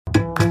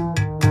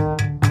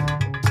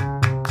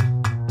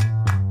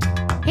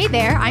Hey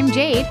there, I'm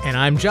Jade. And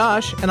I'm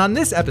Josh, and on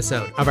this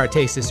episode of Our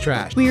Taste is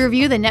Trash, We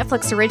review the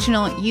Netflix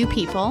original You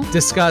People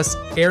discuss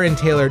Aaron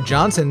Taylor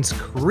Johnson's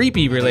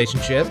creepy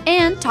relationship,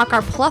 and talk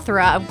our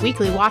plethora of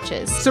weekly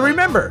watches. so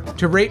remember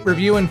to rate,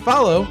 review, and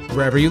follow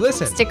wherever you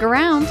listen. Stick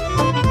around.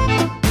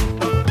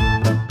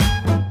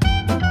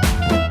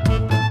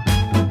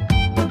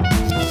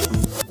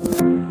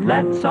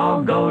 Let's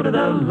all go to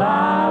the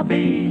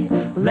lobby.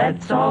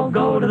 Let's all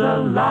go to the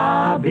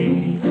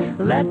lobby.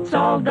 Let's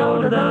all go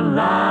to the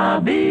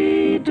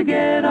lobby to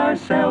get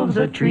ourselves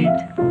a treat.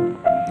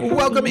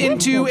 Welcome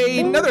into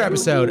another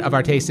episode of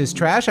Our Taste is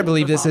Trash. I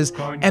believe this is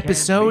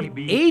episode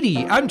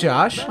 80. I'm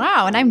Josh.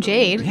 Wow, and I'm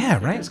Jade.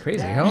 Yeah, right. It's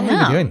crazy. How long have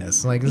we been doing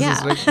this? Like, this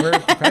is like we're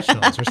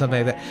professionals or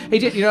something like that. Hey,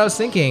 Jade, I was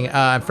thinking,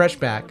 I'm fresh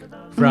back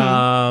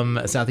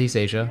from Southeast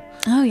Asia.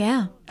 Oh,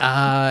 yeah.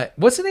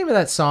 What's the name of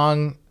that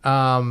song?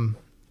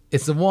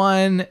 It's the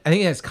one, I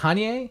think it has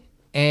Kanye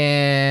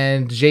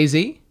and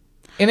Jay-Z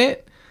in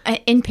it.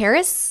 In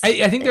Paris?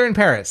 I think they're in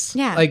Paris.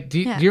 Yeah. Like, do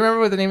you remember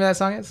what the name of that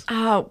song is?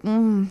 Oh,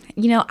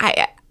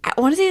 I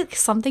want to say like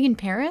something in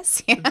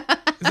Paris.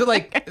 Is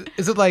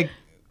it like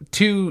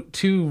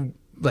two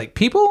like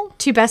people?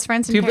 Two best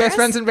friends in Two Paris? best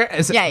friends in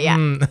Paris? Yeah.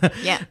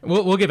 Yeah.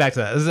 We'll get back to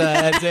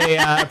that. It's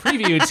a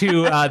preview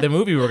to the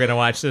movie we're going to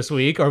watch this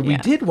week, or we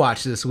did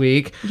watch this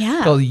week.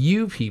 Yeah. Called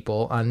You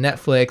People on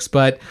Netflix.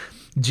 But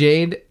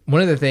Jade,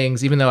 one of the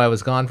things, even though I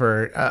was gone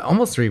for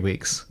almost 3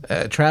 weeks,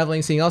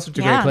 traveling, seeing all sorts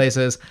of great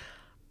places,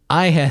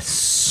 I had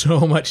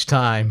so much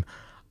time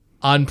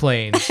on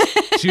planes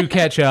to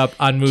catch up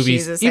on movies,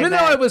 Jesus, even though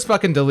I was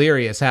fucking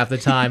delirious half the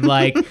time.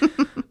 Like,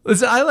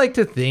 listen, I like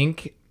to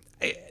think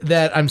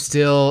that I'm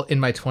still in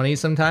my 20s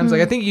sometimes.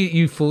 Like, I think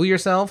you fool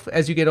yourself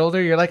as you get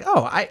older. You're like,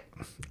 oh, I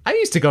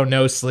used to go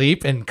no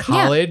sleep in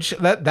college.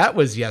 Yeah. That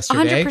was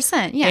yesterday.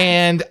 100%, yeah.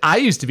 And I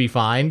used to be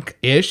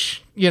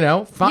fine-ish,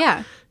 fine.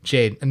 Yeah.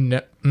 Jade,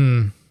 no.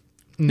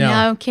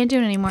 No, can't do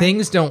it anymore.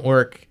 Things don't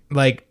work.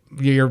 Like,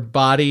 your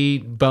body,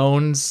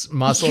 bones,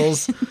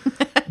 muscles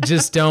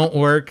just don't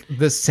work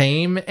the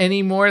same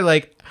anymore.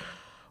 Like,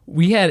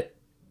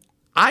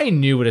 I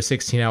knew what a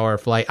 16-hour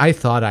flight, I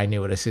thought I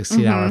knew what a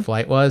 16-hour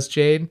flight was,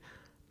 Jade.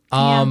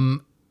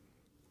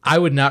 I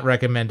would not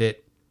recommend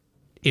it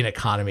in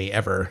economy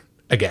ever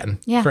again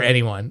for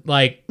anyone.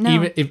 Like,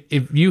 even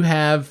if you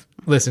have,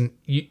 listen,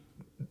 you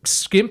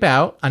skimp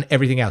out on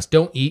everything else.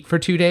 Don't eat for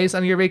 2 days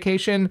on your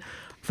vacation.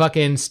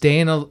 Fucking stay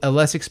in a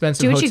less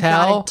expensive hotel. Do what you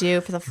gotta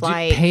do for the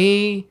flight.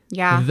 Pay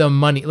the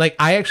money. Like,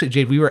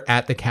 Jade, we were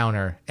at the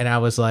counter and I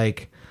was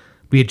like,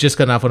 we had just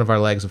gotten off one of our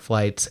legs of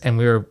flights and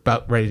we were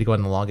about ready to go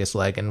on the longest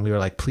leg. And we were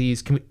like,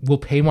 please, we'll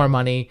pay more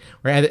money.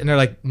 We're at it. And they're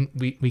like,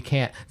 we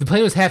can't. The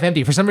plane was half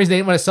empty. For some reason, they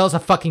didn't want to sell us a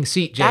fucking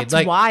seat, Jade.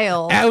 That's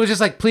wild. I was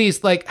just like,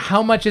 please, like,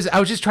 how much is, I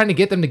was just trying to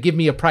get them to give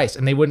me a price.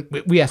 And they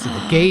wouldn't, we asked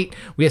at the gate,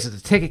 we asked at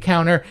the ticket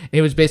counter. And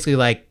it was basically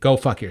like, go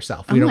fuck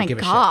yourself. We don't give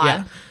a shit.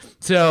 Yeah.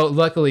 So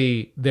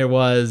luckily there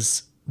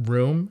was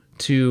room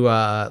to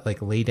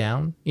like lay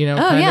down, kind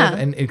of,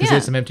 and because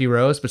there's some empty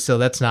rows, but still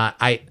that's not,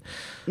 I'm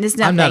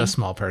not a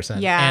small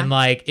person. Yeah. And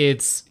like,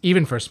 it's,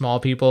 even for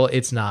small people,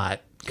 it's not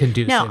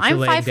conducive to I'm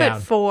laying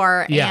down.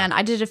 5'4", and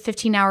I did a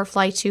 15-hour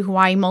flight to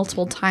Hawaii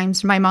multiple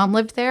times. My mom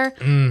lived there.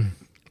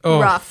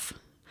 Rough.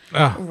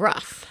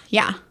 Rough.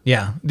 Yeah.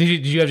 Yeah.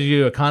 Did you have to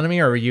do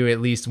economy, or were you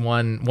at least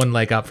one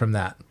leg up from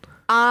that?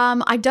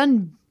 I've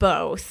done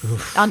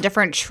both on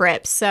different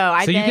trips. So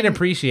you can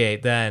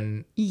appreciate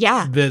then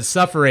the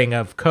suffering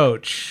of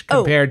coach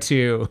compared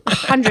to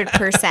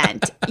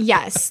 100%.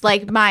 Yes.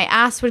 Like, my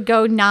ass would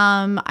go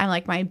numb. I'm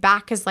like, my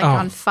back is like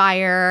on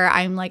fire.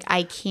 I'm like,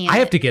 I can't. I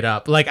have to get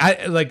up. Like,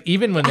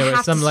 even when there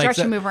was some stretch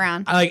and move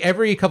around. Like,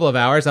 every couple of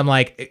hours, I'm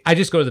like, I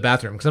just go to the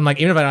bathroom because I'm like,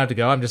 even if I don't have to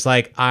go, I'm just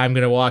like, I'm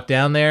gonna walk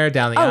down the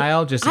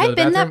aisle just to go to the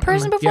bathroom. I've been that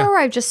person before where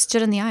I've just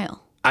stood in the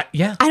aisle. I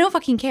don't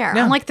fucking care.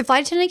 No. I'm like, the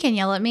flight attendant can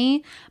yell at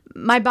me.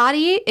 My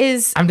body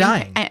is... I'm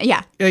dying.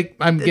 Like,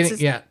 I'm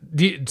getting...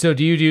 Just,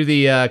 do you do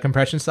the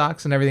compression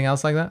socks and everything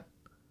else like that?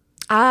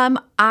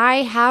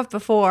 I have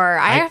before.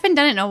 I haven't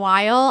done it in a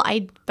while,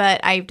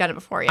 but I've done it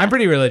before, yeah. I'm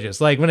pretty religious.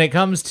 Like, when it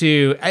comes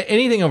to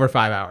anything over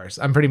 5 hours,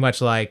 I'm pretty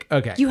much like,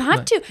 okay. You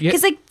have to.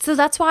 Because, so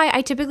that's why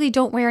I typically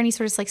don't wear any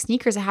sort of, like,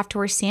 sneakers. I have to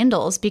wear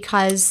sandals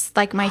because,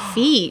 like, my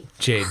feet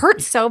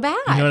hurt so bad.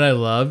 You know what I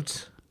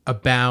loved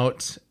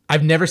about...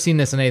 I've never seen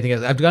this in anything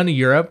else. I've gone to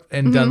Europe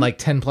and done like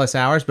 10 plus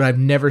hours, but I've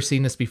never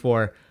seen this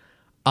before.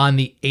 On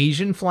the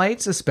Asian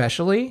flights,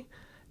 especially,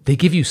 they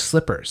give you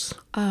slippers.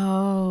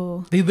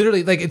 Oh. They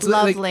literally, like, it's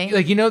lovely.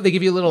 Like they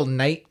give you a little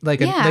night,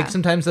 like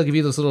sometimes they'll give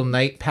you those little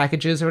night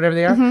packages or whatever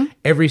they are.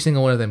 Every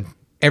single one of them,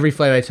 every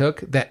flight I took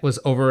that was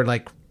over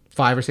like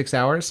 5 or 6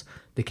 hours,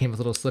 they came with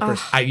little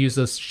slippers. I use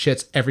those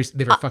shits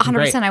they were fucking 100%,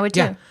 great. 100% I would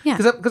too. Yeah.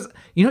 Because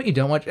you know what you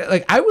don't want?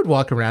 Like, I would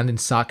walk around in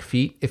sock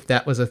feet if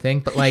that was a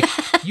thing. But, like,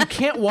 you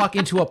can't walk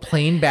into a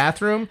plain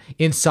bathroom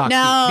in sock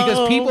feet.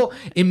 Because people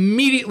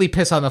immediately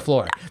piss on the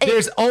floor.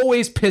 There's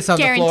always piss on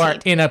the floor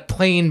in a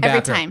plain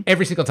bathroom. Every time.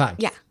 Every single time.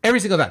 Yeah. Every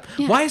single time.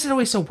 Yeah. Why is it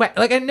always so wet?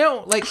 Like, I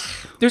know, like,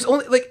 there's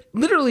only, like,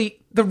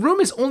 literally, the room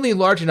is only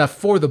large enough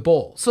for the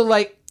bowl. So,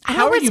 like,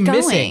 How are you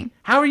missing?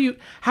 How are you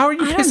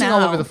pissing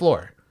all over the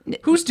floor?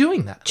 Who's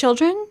doing that?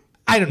 Children?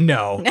 I don't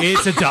know.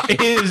 It's adult.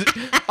 It is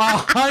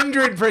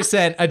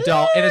 100%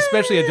 adult, and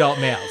especially adult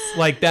males.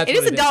 Like that's it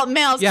is adult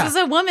males. Yeah. As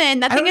a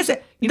woman, that thing is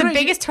the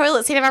biggest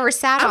toilet seat I've ever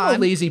sat on. I'm a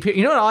lazy.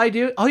 You know what all I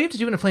do? All you have to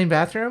do in a plain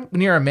bathroom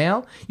when you're a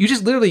male, you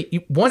just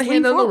literally one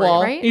hand on the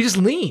wall, right? And you just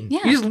lean. Yeah.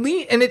 You just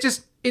lean, and it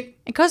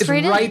goes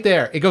right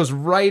there. It goes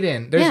right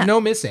in. There's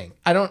no missing.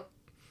 I don't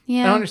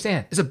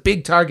understand. It's a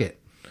big target.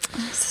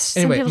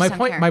 Anyway,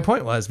 my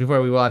point was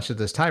before we watched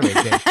this tirade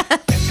game.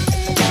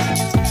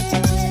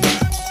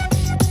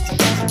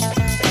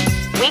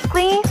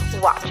 Weekly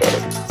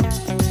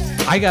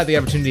watches. I got the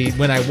opportunity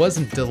when I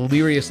wasn't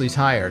deliriously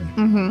tired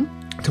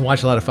to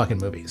watch a lot of fucking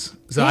movies.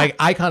 So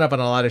I caught up on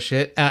a lot of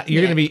shit.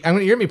 You're gonna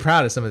be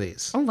proud of some of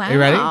these. Oh wow! Are you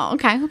ready?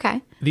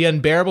 Okay. The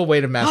Unbearable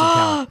Weight of Massive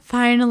Talent.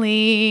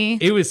 Finally,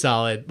 it was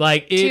solid.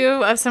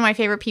 Two of some of my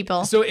favorite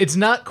people. So it's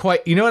not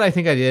quite. You know what I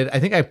think I did? I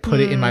think I put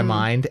it in my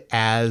mind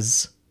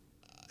as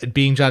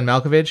being John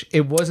Malkovich.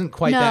 It wasn't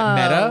quite that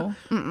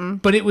meta,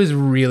 but it was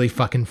really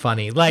fucking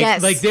funny.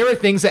 Like there were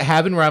things that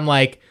happened where I'm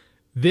like,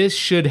 this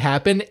should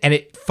happen, and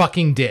it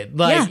fucking did.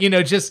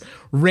 Just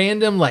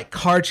random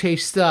car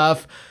chase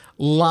stuff,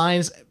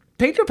 lines.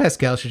 Pedro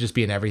Pascal should just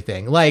be in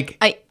everything.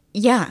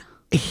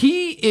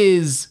 He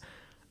is.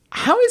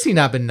 How has he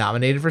not been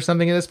nominated for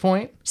something at this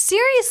point?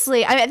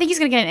 Seriously, I think he's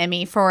gonna get an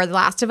Emmy for The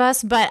Last of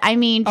Us. But I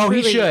mean,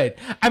 he should.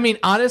 I mean,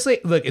 honestly,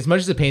 look. As much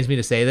as it pains me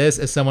to say this,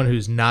 as someone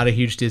who's not a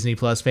huge Disney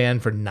Plus fan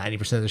for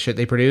 90% of the shit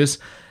they produce.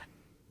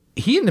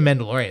 He in The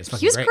Mandalorian is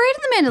fucking great. He was great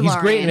in The Mandalorian. He's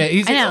great in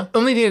it. The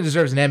only thing that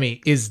deserves an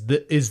Emmy is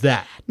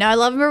that. No, I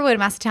love Unbearable Weight of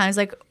Massive Talent. He's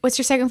like, what's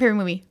your second favorite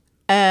movie?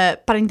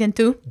 Paddington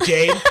 2.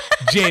 Jade.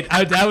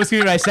 That was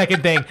gonna be my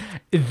second thing.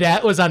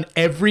 That was on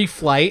every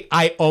flight.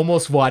 I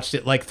almost watched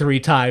it 3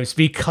 times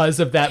because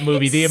of that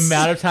movie. The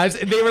amount of times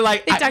they were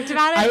like, they talked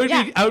about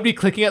it. I would be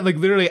clicking it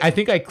literally. I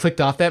think I clicked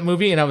off that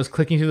movie and I was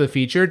clicking to the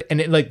featured, and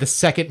it the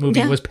second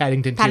movie was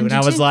Paddington 2, and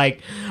I was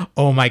like,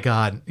 oh my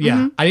god,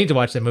 I need to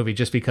watch that movie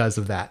just because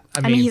of that.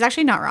 I mean he's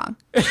actually not wrong.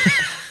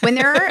 when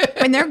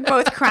they're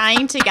both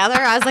crying together,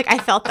 I was like, I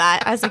felt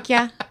that. I was like,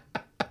 yeah.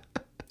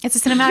 It's a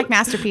cinematic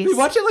masterpiece. We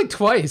watched it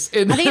twice.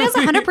 I think it has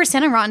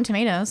 100% on Rotten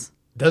Tomatoes.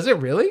 Does it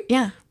really?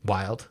 Yeah.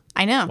 Wild.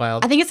 I know.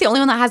 Wild. I think it's the only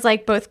one that has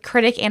both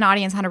critic and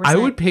audience 100%. I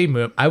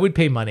would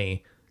pay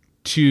money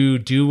to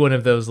do one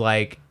of those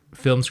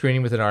film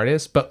screening with an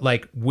artist, but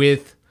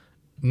with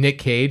Nick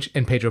Cage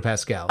and Pedro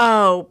Pascal.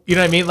 Oh. You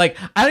know what I mean?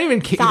 I don't even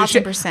give a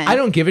shit. 1,000%. I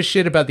don't give a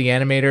shit about the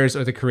animators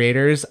or the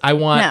creators. I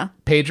want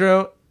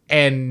Pedro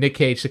and Nick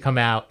Cage to come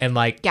out and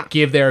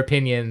give their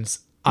opinions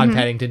on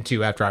Paddington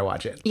 2 after I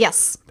watch it.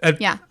 Yes. I'd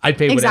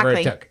pay whatever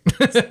it took.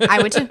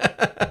 I would too.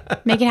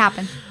 Make it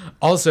happen.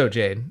 Also,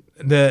 Jade,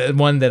 the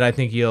one that I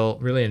think you'll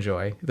really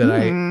enjoy that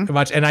I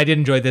watched, and I did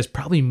enjoy this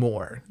probably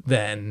more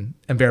than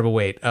Unbearable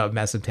Weight of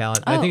Massive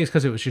Talent. I think it's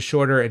because it was just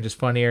shorter and just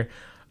funnier.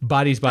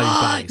 Bodies.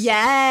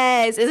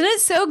 Yes. Isn't it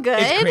so good?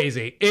 It's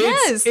crazy.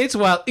 It's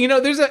wild.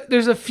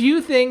 There's a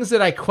few things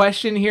that I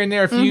question here and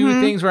there. A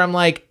few things where I'm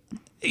like,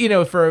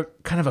 for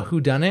kind of a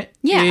whodunit.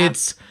 Yeah.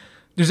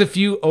 There's a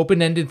few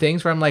open-ended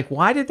things where I'm like,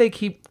 why did they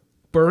keep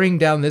burrowing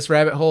down this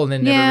rabbit hole and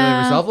then never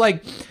really resolve?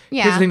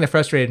 Here's the thing that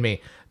frustrated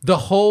me. The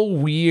whole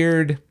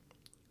weird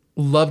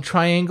love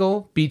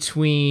triangle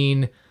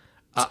between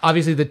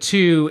obviously the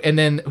two, and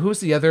then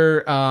who's the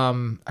other?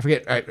 I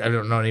forget. I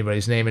don't know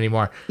anybody's name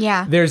anymore.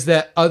 Yeah. There's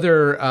that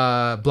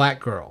other black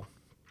girl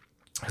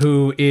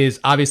who is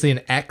obviously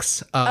an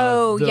ex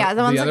of the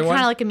one's kind of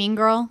like a mean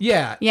girl.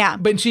 Yeah. Yeah.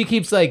 But she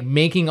keeps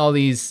making all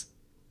these,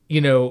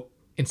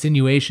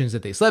 insinuations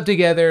that they slept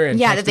together and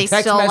that they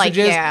text still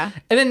messages, and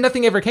then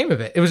nothing ever came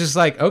of it. It was just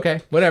okay,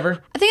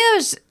 whatever. I think that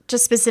was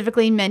just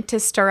specifically meant to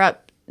stir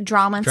up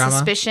drama and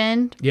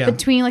suspicion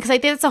between because I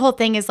think that's the whole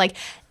thing is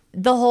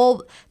the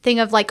whole thing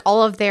of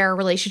all of their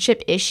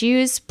relationship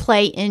issues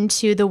play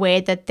into the way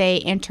that they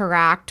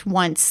interact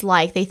once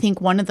they think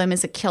one of them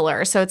is a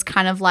killer. So it's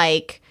kind of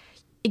it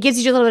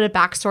gives you a little bit of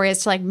backstory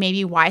as to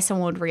maybe why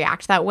someone would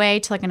react that way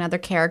to another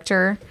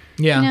character.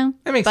 Yeah,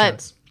 that makes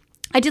sense.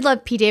 I did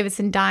love Pete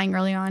Davidson dying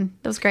early on.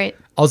 That was great.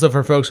 Also,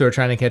 for folks who are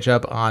trying to catch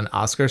up on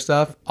Oscar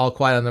stuff, All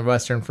Quiet on the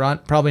Western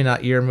Front, probably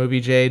not your movie,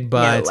 Jade,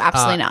 but no,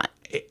 absolutely not.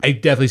 I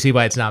definitely see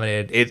why it's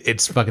nominated.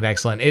 It's fucking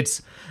excellent.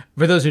 It's,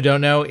 for those who don't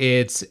know,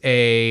 it's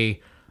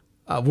a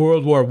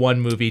World War I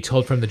movie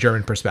told from the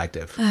German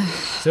perspective.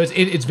 So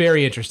it's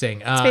very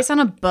interesting. It's based on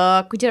a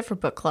book. We did it for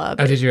book club.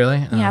 Oh, did you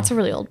really? Yeah, it's a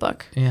really old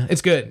book. Yeah,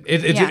 it's good.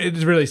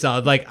 It's really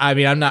solid.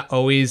 I'm not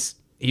always...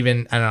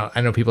 Even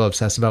I know people are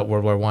obsessed about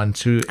World War I,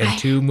 II,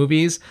 and II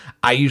movies.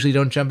 I usually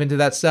don't jump into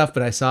that stuff,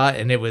 but I saw it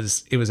and it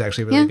was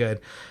actually really good.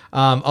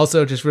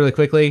 Also, just really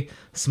quickly,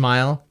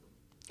 Smile.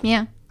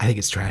 Yeah. I think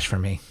it's trash for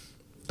me.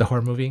 The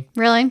horror movie.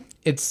 Really?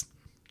 It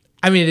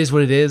is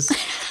what it is.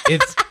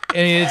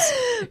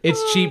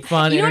 It's cheap,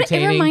 fun,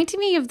 entertaining. It reminded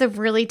me of the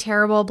really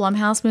terrible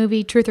Blumhouse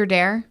movie Truth or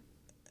Dare.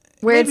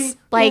 where it's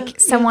like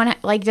someone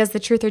like does the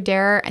truth or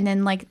dare, and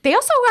then like they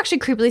also actually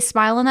creepily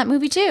smile in that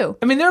movie too.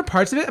 I mean, there are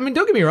parts of it. I mean,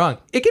 don't get me wrong,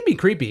 it can be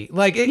creepy.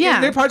 Like,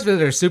 there are parts of it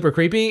that are super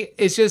creepy.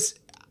 It's just,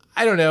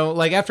 I don't know.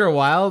 Like after a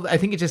while, I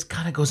think it just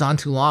kind of goes on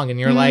too long, and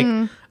you're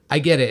like, I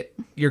get it.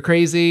 You're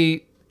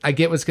crazy. I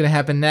get what's going to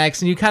happen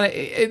next. And you kind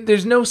of,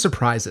 there's no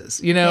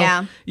surprises, you know?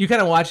 Yeah. You kind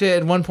of watch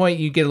it. At one point,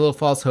 you get a little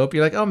false hope.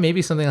 You're like, oh,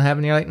 maybe something will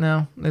happen. You're like,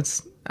 no,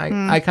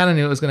 I kind of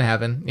knew it was going to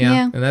happen.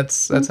 Yeah. And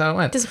that's how it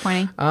went.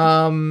 Disappointing.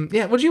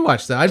 Yeah. What did you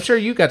watch, though? I'm sure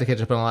you got to catch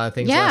up on a lot of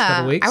things the last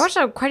couple of weeks. I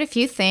watched quite a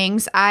few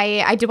things.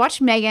 I did watch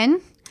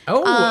Megan.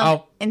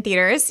 In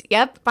theaters.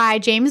 Yep. By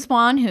James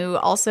Wan, who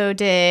also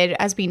did,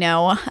 as we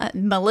know,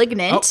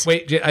 Malignant. Oh,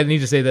 wait. I need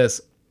to say this.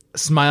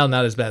 Smile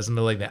not as bad as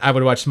Malignant. I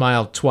would watch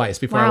Smile twice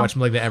before I watch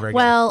Malignant ever again.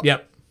 Well,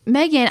 yep.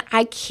 Megan,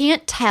 I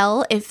can't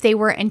tell if they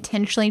were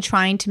intentionally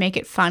trying to make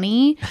it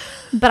funny,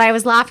 but I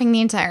was laughing the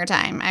entire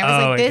time. I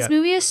was like, this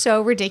movie is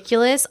so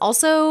ridiculous.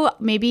 Also,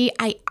 maybe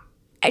I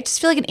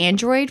just feel like an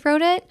android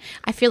wrote it.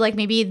 I feel like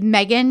maybe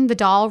Megan, the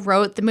doll,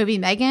 wrote the movie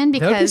Megan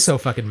because... That would be so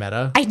fucking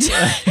meta.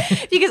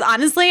 Because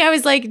honestly, I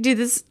was like,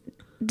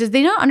 did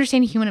they not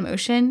understand human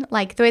emotion?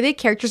 Like the way the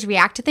characters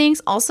react to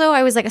things. Also,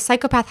 I was like, a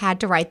psychopath had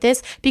to write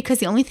this because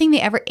the only thing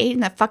they ever ate in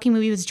that fucking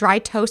movie was dry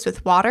toast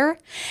with water.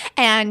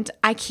 And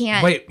I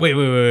can't. Wait.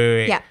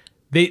 Yeah.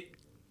 They,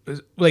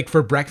 like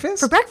for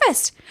breakfast? For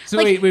breakfast. So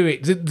like,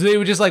 wait. They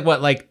would just like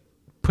what? Like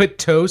put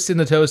toast in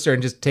the toaster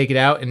and just take it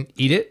out and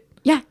eat it?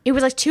 Yeah, it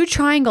was like 2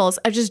 triangles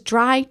of just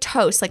dry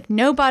toast, like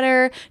no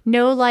butter,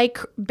 no like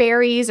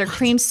berries or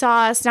cream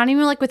sauce, not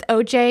even like with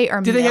OJ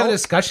or milk. Did they have a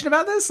discussion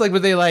about this? Like, were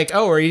they like,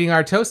 oh, we're eating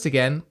our toast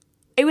again?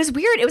 It was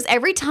weird. It was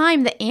every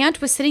time the aunt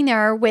was sitting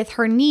there with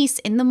her niece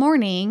in the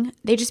morning,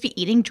 they'd just be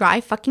eating dry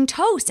fucking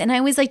toast. And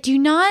I was like, do you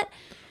not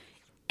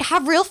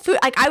have real food?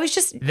 Like I was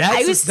so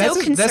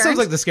concerned. That sounds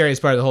like the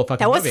scariest part of the whole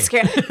fucking movie. That was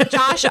scary.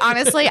 Josh,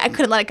 honestly, I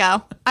couldn't let it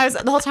go.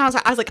 The whole time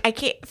I was like, I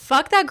can't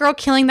fuck that girl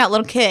killing that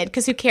little kid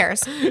because who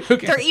cares?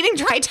 Okay. They're eating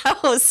dry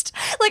toast.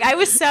 Like I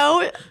was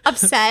so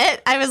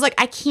upset. I was like,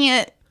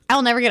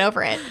 I'll never get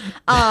over it.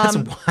 That's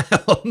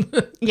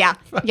wild.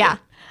 Yeah.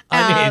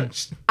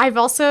 I've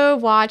also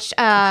watched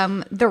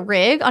The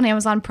Rig on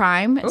Amazon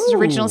Prime. It's an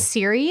original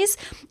series.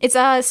 It's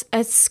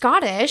a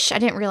Scottish. I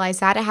didn't realize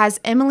that. It has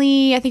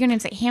Emily, I think her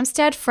name's like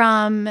Hampstead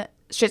from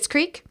Schitt's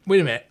Creek. Wait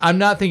a minute. I'm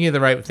not thinking of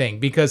the right thing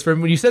because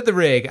when you said The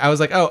Rig, I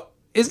was like, oh,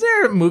 isn't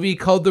there a movie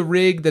called The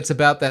Rig that's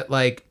about that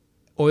like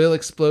oil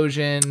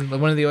explosion,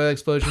 one of the oil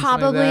explosions?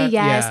 Probably, like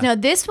yes. Yeah. No,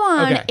 this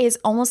one is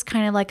almost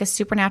kind of like a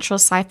supernatural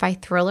sci-fi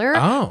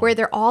thriller where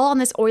they're all on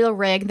this oil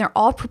rig and they're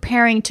all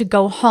preparing to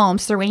go home.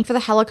 So they're waiting for the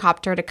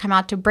helicopter to come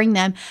out to bring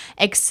them,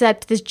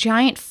 except this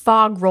giant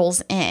fog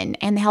rolls in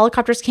and the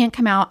helicopters can't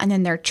come out and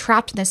then they're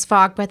trapped in this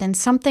fog. But then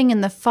something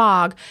in the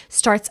fog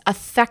starts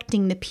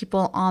affecting the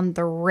people on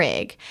the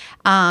rig.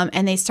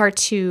 And they start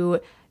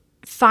to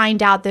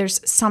find out there's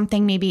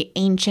something maybe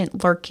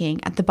ancient lurking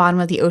at the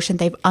bottom of the ocean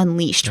they've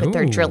unleashed with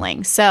their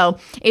drilling. So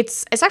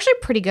it's actually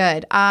pretty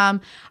good. I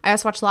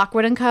also watched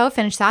Lockwood & Co.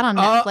 Finished that on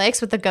Netflix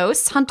with the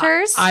ghost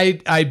hunters. I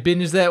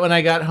binged that when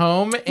I got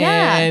home.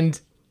 Yeah. And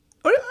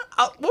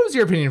what was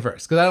your opinion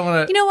first? Because I don't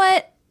want to... You know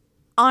what?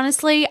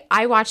 Honestly,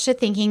 I watched it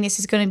thinking this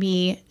is going to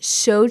be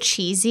so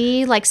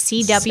cheesy, like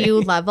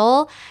CW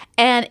level.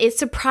 And it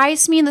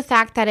surprised me in the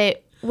fact that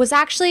it was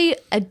actually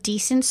a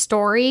decent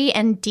story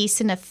and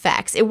decent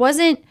effects. It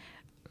wasn't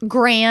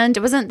grand. It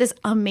wasn't this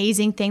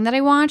amazing thing that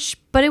I watched,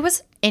 but it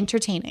was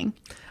entertaining.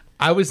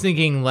 I was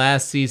thinking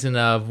last season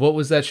of, what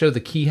was that show? The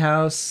Key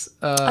House?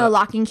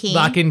 Lock and Key.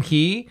 Lock and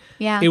Key.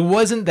 Yeah. It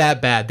wasn't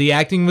that bad. The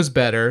acting was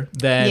better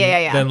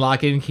than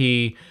Lock and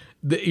Key.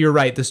 You're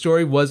right. The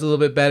story was a little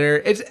bit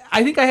better.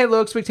 I think I had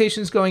low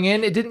expectations going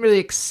in. It didn't really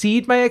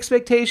exceed my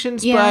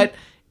expectations, but...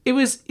 It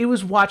was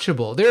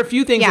watchable. There are a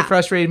few things that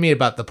frustrated me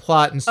about the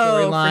plot and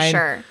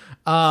storyline.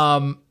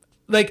 Oh, for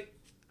sure.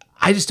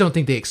 I just don't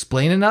think they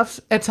explain enough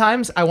at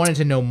times. I wanted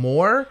to know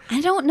more. I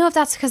don't know if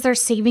that's because they're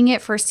saving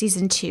it for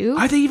season 2.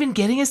 Are they even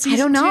getting a season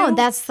 2? I don't know. 2?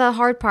 That's the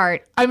hard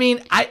part. I mean,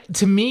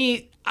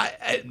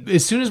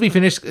 as soon as we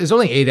finish, there's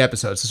only 8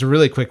 episodes. It's a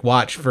really quick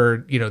watch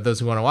for, those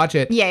who want to watch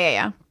it.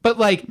 Yeah.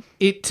 But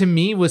it to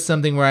me was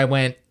something where I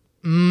went,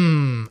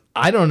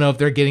 I don't know if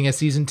they're getting a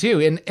season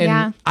 2.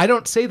 And I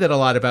don't say that a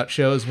lot about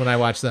shows when I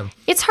watch them.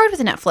 It's hard with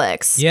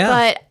Netflix. Yeah.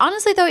 But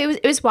honestly, though,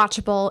 it was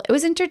watchable. It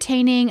was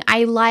entertaining.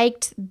 I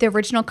liked the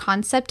original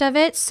concept of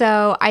it.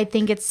 So I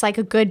think it's like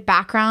a good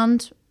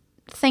background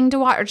thing to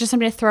watch or just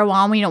something to throw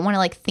on when you don't want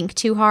to think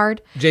too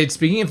hard. Jade,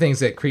 speaking of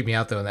things that creep me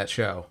out, though, in that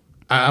show,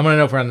 I want to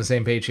know if we're on the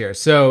same page here.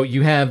 So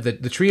you have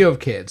the trio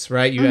of kids,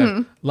 right? You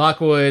have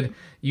Lockwood.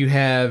 You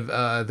have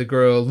the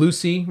girl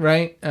Lucy,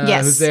 right?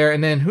 Yes. Who's there.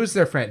 And then who's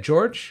their friend?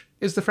 George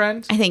is the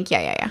friend? I think,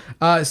 yeah.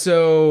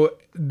 So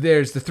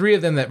there's the 3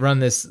 of them that run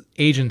this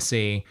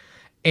agency.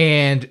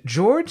 And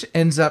George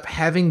ends up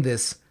having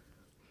this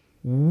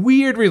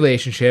weird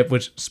relationship,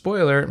 which,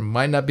 spoiler,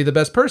 might not be the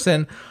best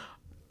person,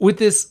 with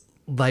this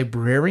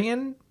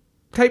librarian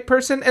type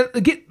person.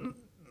 And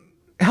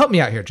help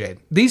me out here, Jade.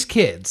 These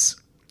kids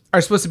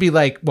are supposed to be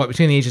like, what,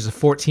 between the ages of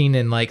 14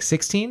 and like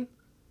 16,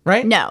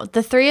 right? No,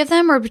 the 3 of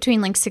them are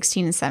between like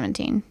 16 and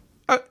 17.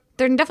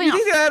 They're definitely not.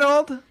 You think they're that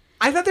old?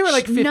 I thought they were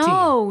like 15.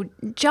 No,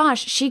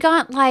 Josh, she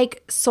got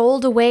like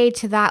sold away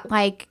to that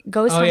like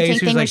ghost hunting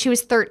thing when she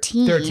was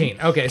 13. 13.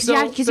 Okay,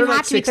 so because you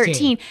have to be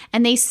 13,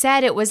 and they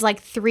said it was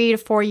like 3 to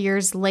 4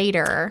 years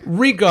later.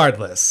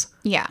 Regardless,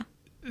 yeah,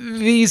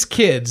 these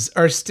kids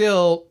are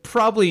still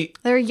probably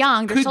they're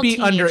young. They're could still be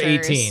teenagers.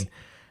 under 18.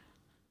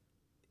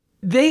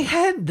 They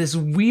had this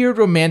weird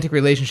romantic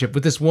relationship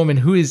with this woman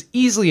who is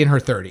easily in her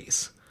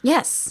 30s.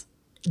 Yes.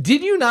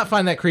 Did you not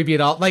find that creepy at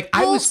all? Like,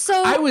 I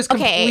was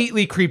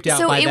completely creeped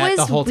out by that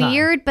the whole time. So it was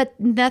weird, but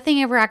nothing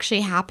ever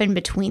actually happened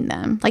between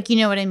them. Like, you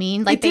know what I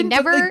mean? Like, they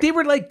never... Like, they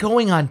were, like,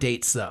 going on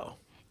dates, though.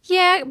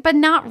 Yeah, but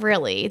not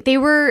really. They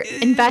were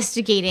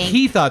investigating.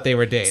 He thought they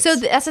were dates. So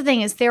that's the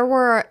thing is there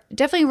were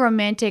definitely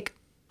romantic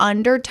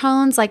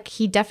undertones. Like,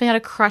 he definitely had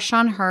a crush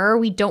on her.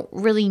 We don't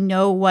really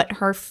know what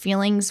her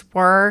feelings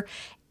were,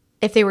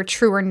 if they were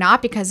true or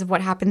not, because of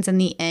what happens in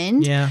the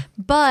end. Yeah.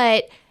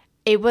 But...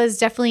 it was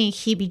definitely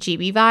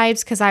heebie-jeebie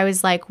vibes because I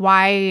was like,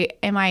 why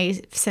am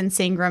I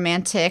sensing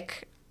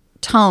romantic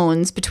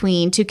tones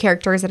between two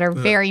characters that are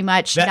very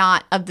much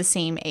not of the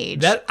same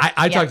age?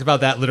 I talked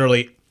about that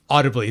literally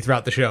audibly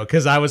throughout the show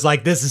because I was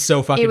like, this is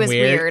so fucking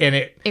weird. And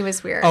it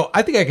was weird. Oh,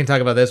 I think I can talk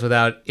about this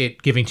without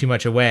it giving too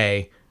much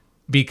away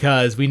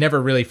because we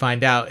never really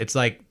find out. It's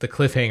like the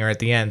cliffhanger at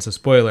the end. So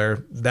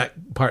spoiler,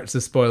 that part's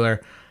the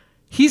spoiler.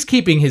 He's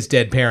keeping his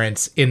dead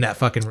parents in that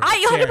fucking room.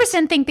 I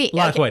 100% think they...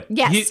 Lockwood.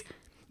 Yes.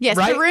 Yes,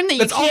 right? the room that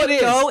you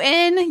can't go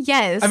in.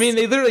 Yes. I mean,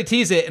 they literally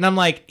tease it, and I'm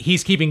like,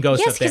 he's keeping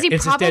ghosts up there. Yes,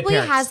 because he probably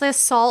has the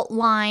salt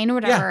line or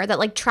whatever that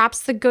like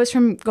traps the ghost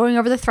from going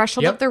over the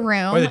threshold of the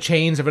room. Or the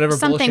chains or whatever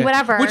something, bullshit.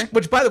 Whatever.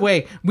 Which, by the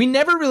way, we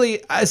never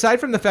really, aside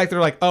from the fact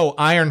they're like, oh,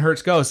 iron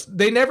hurts ghosts,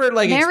 they never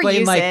like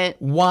explain like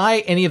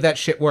why any of that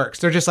shit works.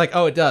 They're just like,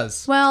 oh, it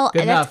does. Well,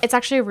 it's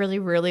actually a really,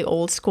 really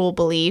old school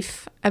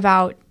belief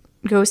about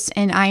ghosts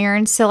and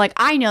iron. So like,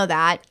 I know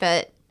that,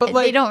 but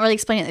like, they don't really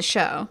explain it in the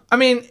show. I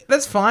mean,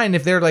 that's fine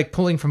if they're like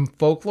pulling from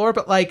folklore,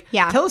 but like,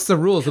 tell us the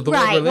rules of the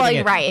world we're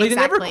living in. Right, like, they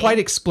never quite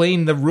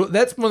explain the rule.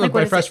 That's one of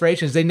my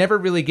frustrations. They never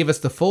really give us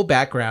the full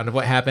background of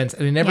what happens,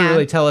 and they never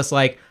really tell us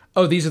like,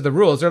 oh, these are the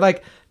rules. They're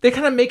like, they're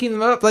kind of making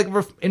them up like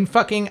we're in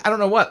fucking, I don't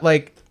know what,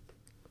 like.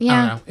 Yeah.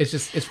 I don't know.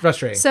 It's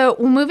frustrating. So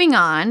moving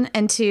on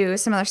into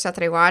some other stuff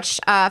that I watched.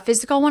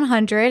 Physical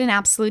 100, An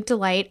Absolute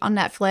Delight on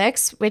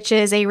Netflix, which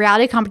is a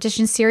reality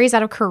competition series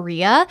out of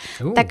Korea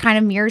that kind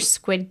of mirrors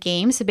Squid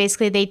Game. So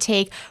basically they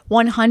take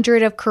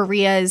 100 of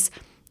Korea's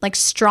like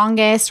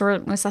strongest or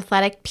most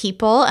athletic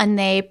people and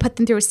they put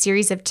them through a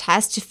series of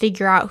tests to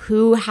figure out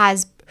who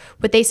has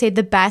what they say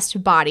the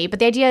best body. But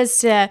the idea is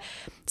to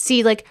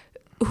see like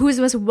who's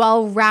the most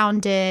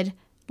well-rounded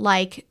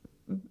like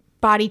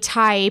body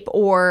type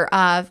or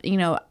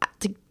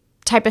the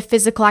type of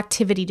physical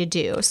activity to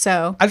do.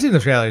 So I've seen the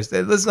trailers.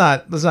 Let's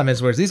not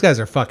mince words. These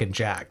guys are fucking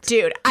jacked,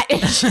 dude.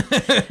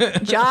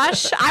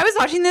 Josh, I was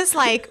watching this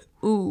like,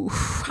 ooh,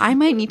 I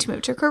might need to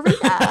move to Korea.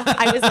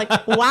 I was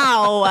like,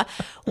 wow,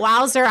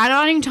 wowzer. I'm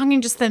not even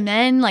talking just the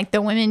men, like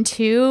the women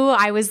too.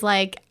 I was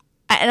like,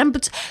 and I'm.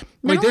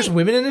 Wait, there's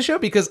women in the show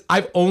because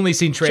I've only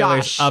seen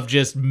trailers of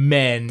just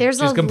men,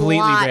 just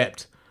completely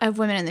ripped. Of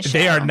women in the show.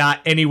 They are not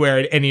anywhere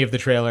in any of the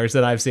trailers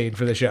that I've seen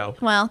for the show.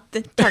 Well,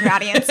 the target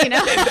audience, you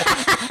know.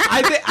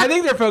 I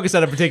think they're focused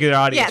on a particular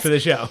audience for the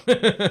show.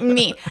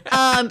 Me.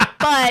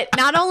 But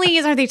not only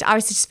are they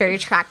obviously just very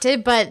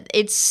attractive, but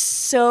it's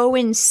so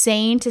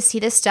insane to see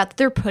the stuff that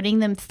they're putting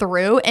them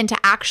through and to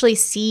actually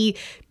see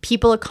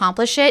people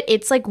accomplish it.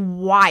 It's like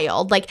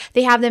wild. Like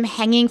they have them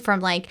hanging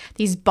from like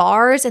these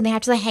bars and they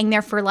have to hang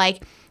there for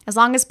like as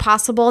long as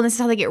possible. And this is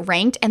how they get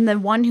ranked. And the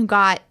one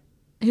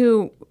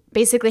who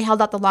basically held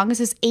out the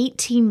longest is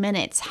 18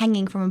 minutes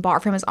hanging from a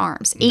bar from his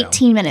arms.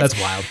 18 minutes. That's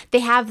wild.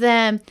 They have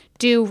them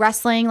do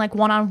wrestling like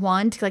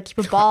one-on-one to like keep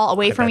a ball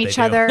away from each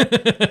other.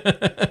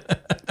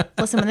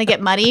 Listen, when they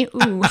get muddy,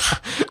 ooh.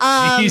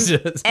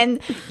 Jesus. And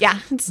yeah,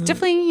 it's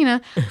definitely, you know.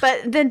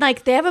 But then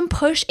like they have them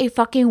push a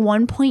fucking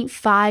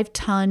 1.5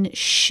 ton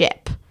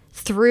ship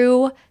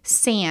through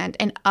sand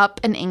and up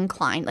an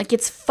incline. Like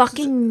it's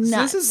fucking nuts.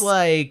 So this is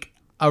like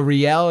a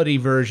reality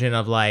version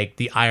of like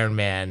the Iron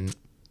Man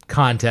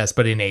contest,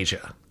 but in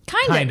Asia.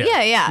 Kind of.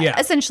 Yeah.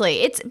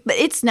 Essentially,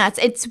 it's nuts.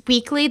 It's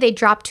weekly. They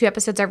drop 2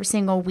 episodes every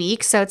single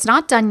week, so it's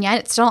not done yet.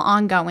 It's still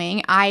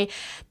ongoing.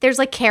 There's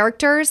like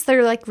characters that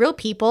are like real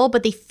people,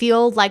 but they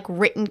feel like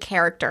written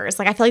characters.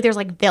 Like I feel like there's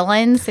like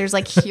villains, there's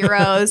like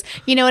heroes.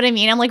 You know what I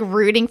mean? I'm like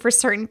rooting for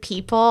certain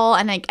people,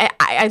 and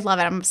I love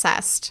it. I'm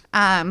obsessed.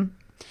 And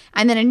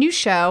then a new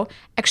show,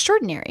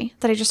 Extraordinary,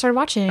 that I just started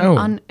watching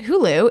on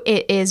Hulu.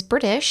 It is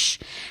British,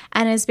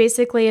 and is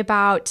basically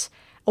about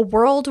a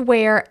world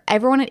where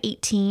everyone at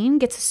 18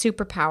 gets a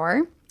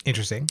superpower.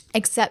 Interesting.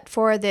 Except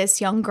for this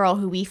young girl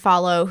who we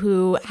follow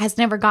who has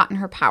never gotten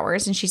her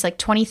powers, and she's like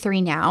 23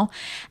 now.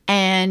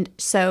 And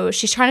so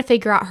she's trying to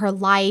figure out her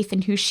life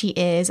and who she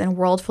is in a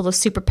world full of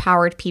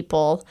superpowered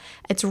people.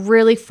 It's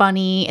really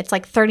funny. It's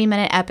like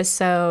 30-minute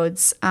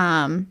episodes.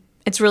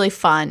 It's really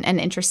fun and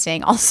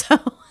interesting. Also,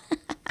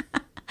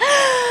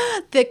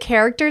 the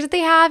characters that they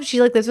have, she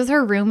like lives with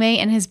her roommate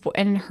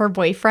and her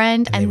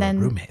boyfriend, and then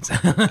roommates.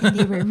 and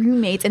they were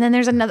roommates. And then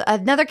there's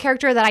another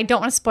character that I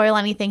don't want to spoil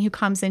anything who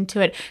comes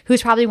into it,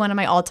 who's probably one of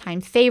my all-time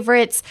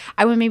favorites.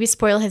 I would maybe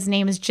spoil his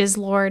name is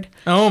Jizzlord.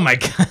 Oh my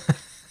God.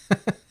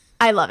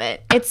 I love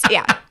it. It's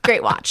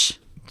great watch.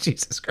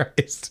 Jesus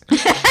Christ.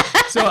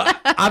 So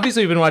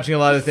obviously we've been watching a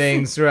lot of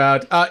things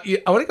throughout.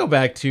 I want to go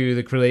back to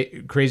the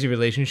crazy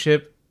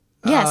relationship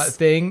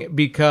thing,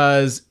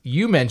 because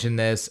you mentioned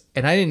this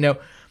and I didn't know.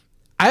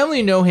 I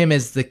only know him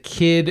as the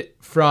kid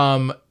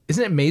from,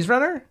 isn't it Maze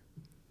Runner?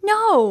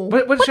 No.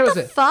 What show is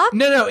it? Fuck?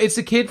 No, it's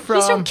the kid from...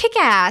 He's from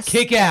Kick-Ass.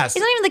 Kick-Ass.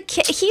 He's not even the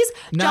kid. He's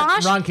not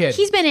Josh. Wrong kid.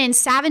 He's been in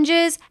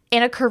Savages,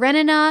 Anna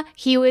Karenina.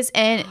 He was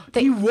in...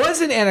 He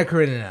was in Anna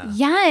Karenina.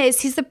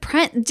 Yes, he's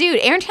the dude.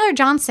 Aaron Taylor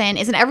Johnson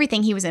is in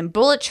everything. He was in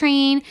Bullet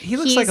Train. He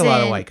looks like a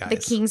lot of white guys. The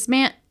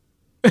Kingsman.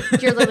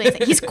 You're literally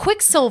saying he's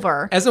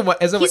Quicksilver.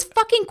 He's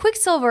fucking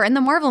Quicksilver in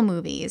the Marvel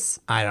movies.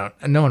 No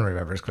one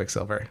remembers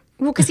Quicksilver.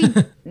 Well, because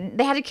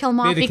they had to kill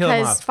him off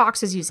because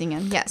Fox was using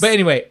him. Yes. But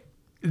anyway,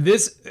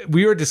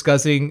 we were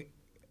discussing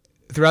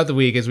throughout the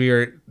week as we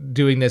were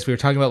doing this. We were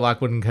talking about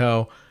Lockwood &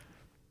 Co.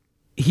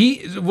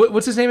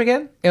 What's his name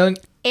again?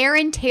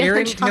 Aaron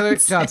Taylor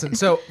Johnson.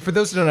 So for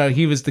those who don't know,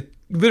 he was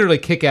literally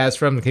Kick-Ass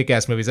from the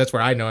Kick-Ass movies. That's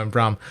where I know him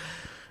from.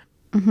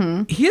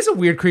 Mm-hmm. He has a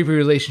weird, creepy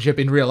relationship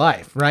in real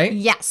life, right?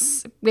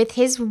 Yes, with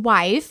his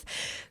wife,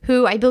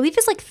 who I believe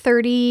is like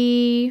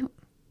 30,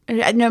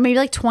 no, maybe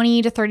like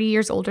 20 to 30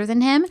 years older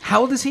than him.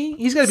 How old is he?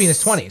 He's got to be in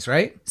his 20s,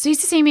 right? So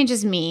he's the same age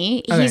as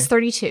me. Okay. He's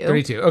 32.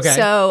 32, okay.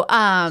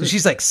 So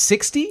she's like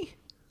 60?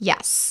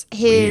 Yes.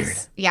 Weird.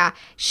 Yeah.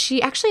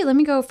 She actually, let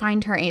me go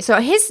find her age. So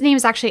his name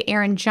is actually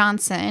Aaron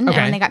Johnson. Okay.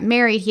 And when they got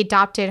married, he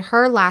adopted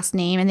her last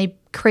name and they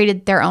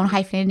created their own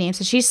hyphenated name.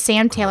 So she's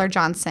Sam Taylor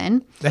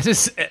Johnson. I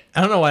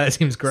don't know why that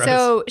seems gross.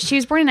 So she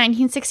was born in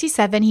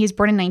 1967. He was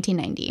born in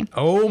 1990.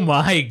 Oh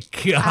my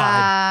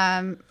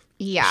God.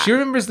 Yeah. She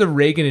remembers the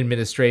Reagan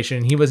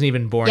administration. He wasn't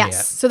even born yet.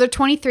 So they're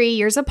 23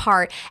 years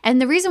apart. And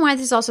the reason why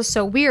this is also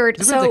so weird.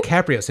 This is a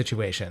DiCaprio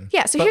situation.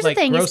 Yeah. So here's the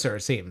thing. Grosser,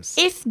 it seems.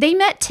 If they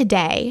met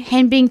today,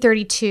 him being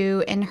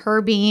 32 and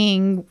her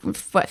being,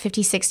 50s,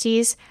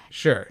 60s?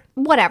 Sure.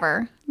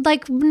 Whatever.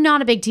 Like,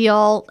 not a big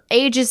deal.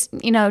 Age is,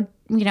 what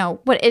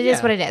it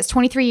is what it is.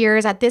 23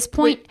 years at this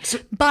point. Wait, so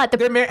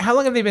but how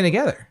long have they been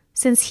together?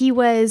 Since he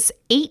was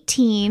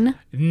 18.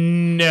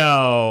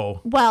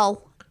 No.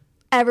 Well,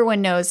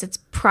 everyone knows it's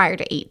prior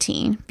to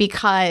 18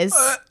 because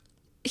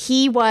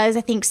he was,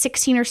 I think,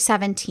 16 or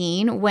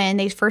 17 when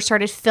they first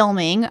started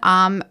filming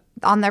on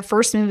their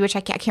first movie, which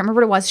I can't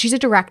remember what it was. She's a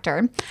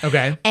director.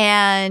 Okay.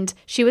 And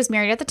she was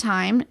married at the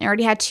time and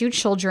already had 2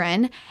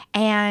 children.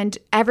 And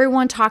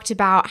everyone talked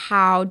about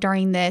how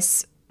during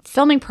this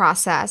filming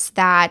process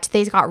that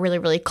they got really,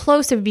 really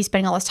close. They would be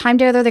spending all this time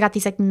together. They got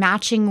these like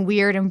matching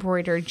weird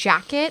embroidered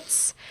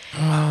jackets.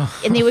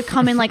 And they would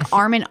come in like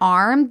arm in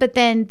arm, but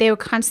then they would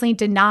constantly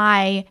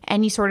deny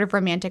any sort of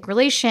romantic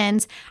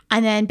relations.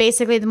 And then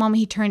basically the moment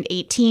he turned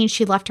 18,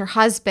 she left her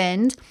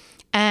husband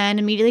and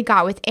immediately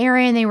got with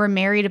Aaron. They were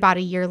married about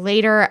a year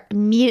later,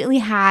 immediately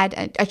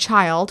had a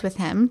child with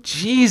him.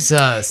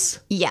 Jesus.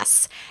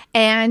 Yes.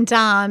 And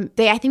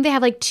I think they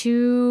have like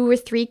 2 or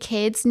 3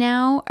 kids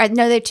now.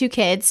 No, they have 2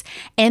 kids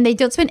and they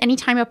don't spend any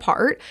time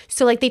apart.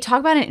 So like they talk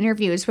about in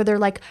interviews where they're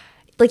like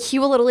he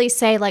will literally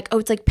say like, oh,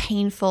 it's like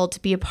painful to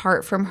be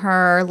apart from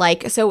her.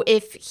 Like, so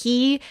if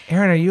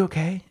Aaron, are you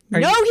okay?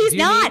 He's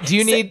not. Do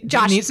you need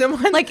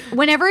someone? Like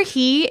whenever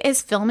he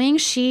is filming,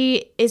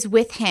 she is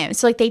with him.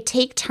 So like they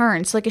take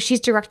turns. So like if she's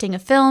directing a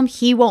film,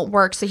 he won't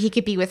work. So he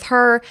could be with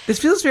her. This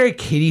feels very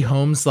Katie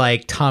Holmes,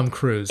 like Tom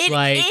Cruise. It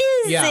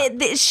is.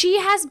 Yeah. She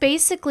has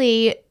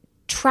basically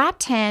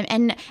trapped him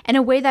and in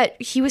a way that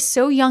he was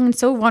so young and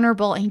so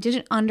vulnerable and he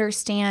didn't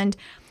understand,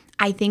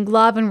 I think,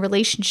 love and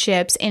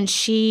relationships, and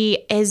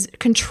she has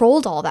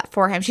controlled all that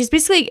for him. She's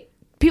basically,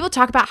 people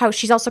talk about how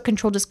she's also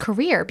controlled his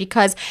career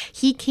because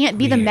he can't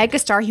be the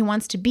megastar he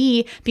wants to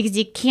be because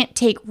he can't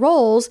take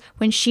roles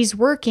when she's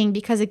working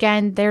because,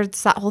 again, there's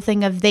that whole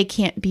thing of they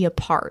can't be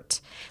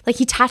apart. Like,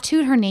 he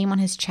tattooed her name on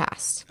his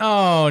chest.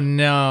 Oh,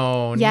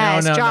 no.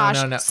 Yes, no,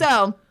 Josh. No.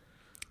 So,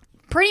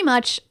 pretty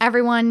much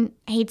everyone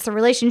hates the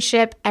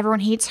relationship.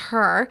 Everyone hates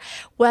her.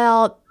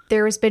 Well,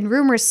 there's been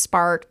rumors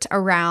sparked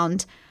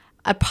around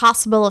a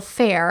possible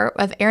affair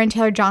of Aaron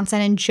Taylor Johnson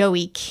and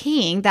Joey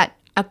King that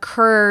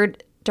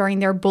occurred during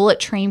their Bullet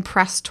Train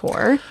press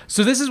tour.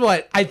 So this is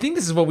what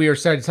we were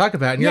starting to talk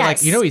about. And you're like,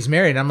 he's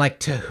married. And I'm like,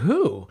 to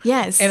who?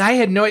 Yes. And I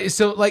had no idea.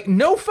 So like,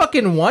 no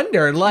fucking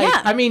wonder. Like,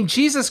 I mean,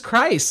 Jesus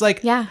Christ.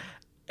 Like,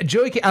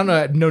 Joey King, I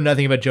don't know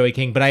nothing about Joey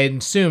King, but I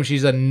assume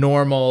she's a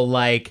normal,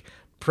 like,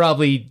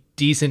 probably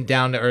decent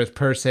down-to-earth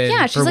person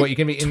for what you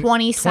can be in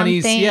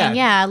 20-something.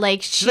 Yeah,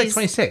 like she's like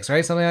 26,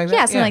 right? Something like that.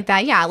 Yeah, something like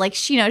that. Yeah, like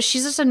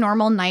she's just a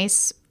normal,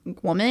 nice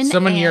woman.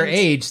 Someone your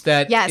age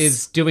that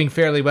is doing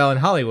fairly well in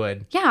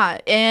Hollywood. Yeah,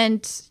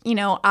 and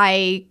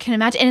I can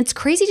imagine, and it's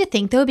crazy to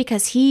think though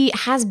because he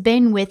has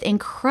been with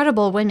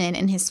incredible women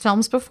in his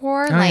films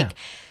before,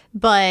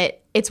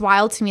 But it's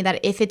wild to me that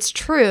if it's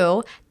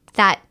true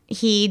that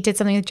he did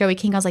something with Joey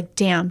King, I was like,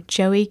 damn,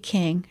 Joey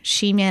King,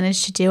 she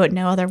managed to do what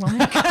no other woman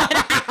could.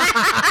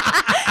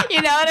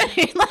 You know what I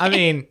mean? Like, I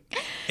mean,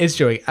 it's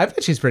Joey. I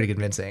bet she's pretty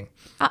convincing.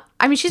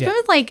 I mean, she's been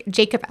with like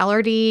Jacob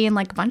Elordi and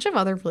like a bunch of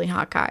other really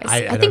hot guys.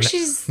 I think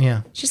she's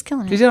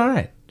killing it. She's doing all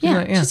right.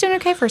 She's doing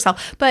okay for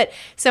herself. But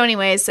so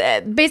anyways,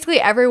 basically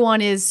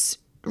everyone is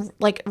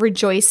like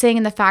rejoicing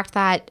in the fact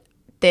that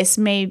this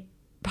may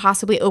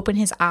possibly open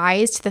his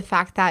eyes to the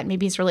fact that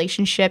maybe his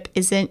relationship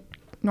isn't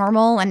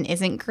normal and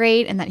isn't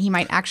great, and that he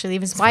might actually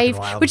leave his wife,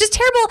 which is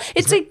terrible.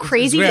 It's like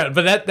crazy. It's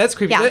but that's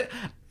creepy. Yeah.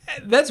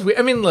 That's weird.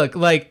 I mean, look,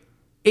 like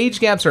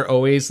age gaps are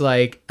always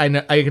like, I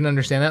know, I can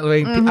understand that.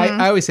 Like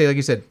I always say, like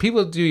you said,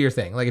 people do your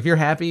thing. Like if you're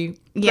happy,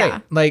 great.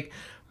 Like,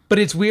 but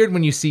it's weird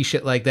when you see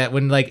shit like that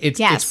when like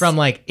it's from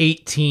like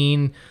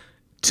 18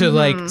 to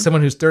like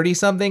someone who's 30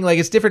 something. Like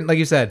it's different. Like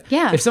you said,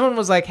 if someone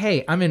was like,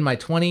 hey, I'm in my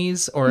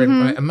 20s or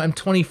I'm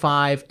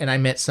 25 and I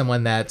met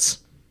someone that's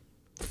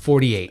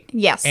 48.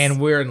 Yes. And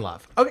we're in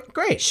love. Okay,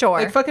 great. Sure.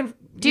 Like fucking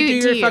do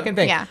your fucking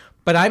thing. Yeah.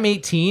 But I'm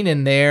 18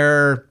 and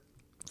they're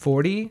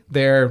 40.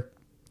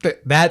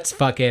 That's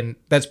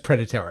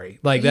predatory.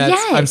 Like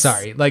that's, I'm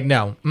sorry. Like,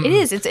 no. Mm-mm. It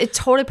is. It's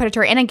totally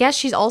predatory. And I guess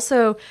she's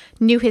also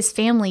knew his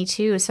family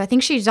too. So I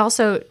think she's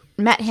also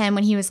met him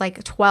when he was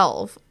like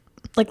 12,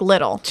 like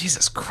little.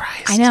 Jesus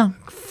Christ. I know.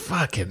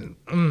 Fucking.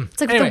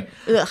 It's like anyway,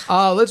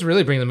 let's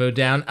really bring the mood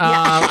down.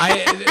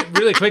 I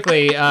really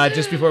quickly,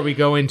 just before we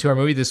go into our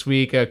movie this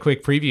week, a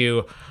quick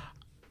preview.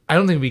 I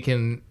don't think we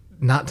can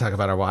not talk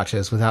about our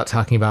watches without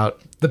talking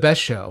about the best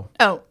show.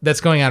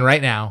 That's going on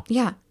right now.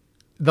 Yeah.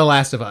 The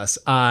Last of Us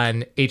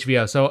on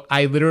HBO. So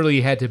I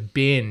literally had to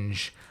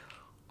binge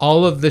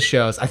all of the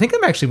shows. I think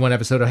I'm actually one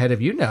episode ahead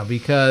of you now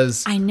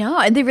because I know,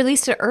 and they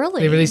released it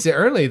early.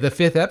 The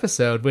 5th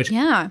episode, which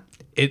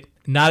it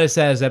not as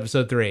sad as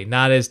episode 3,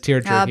 not as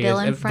tear-jerking, Bill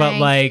and Frank, but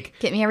like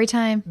get me every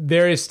time.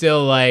 There is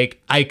still like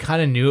I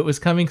kind of knew it was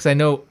coming because I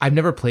know I've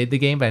never played the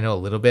game, but I know a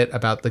little bit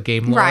about the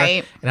game lore.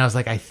 Right. And I was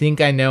like, I think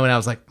I know, and I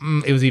was like,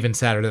 it was even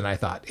sadder than I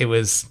thought.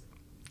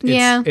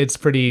 It's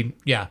pretty.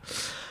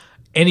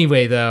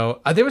 Anyway, though,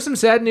 there was some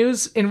sad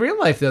news in real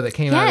life, though, that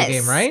came out of the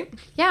game, right?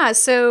 Yeah,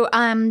 so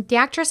the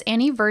actress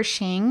Annie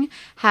Wersching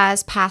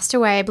has passed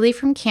away, I believe,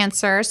 from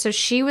cancer. So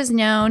she was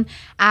known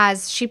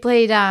as, she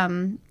played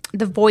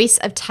the voice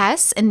of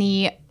Tess in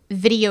the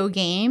video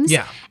games.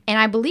 Yeah. And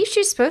I believe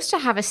she's supposed to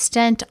have a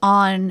stint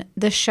on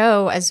the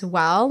show as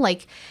well,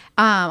 like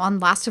on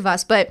Last of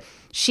Us. But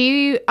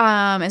she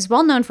is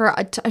well known for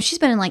she's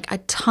been in like a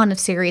ton of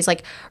series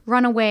like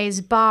Runaways,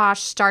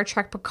 Bosch, Star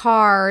Trek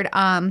Picard,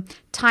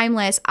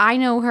 Timeless. I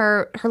know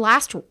her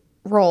last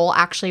role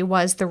actually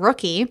was The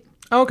Rookie.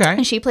 Okay.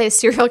 And she played a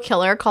serial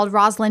killer called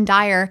Rosalind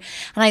Dyer,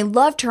 and I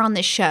loved her on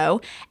this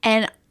show.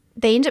 And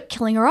they end up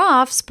killing her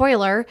off,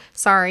 spoiler,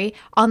 sorry,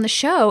 on the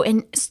show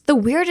in the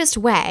weirdest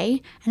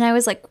way. And I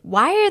was like,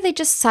 why are they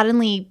just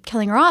suddenly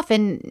killing her off?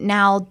 And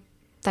now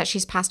that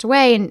she's passed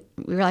away and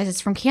we realize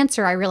it's from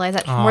cancer, I realize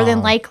that more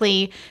than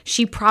likely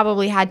she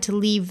probably had to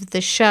leave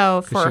the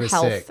show for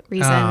health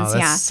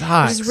reasons.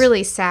 Sucks. Which is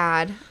really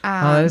sad.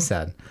 That is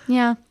sad.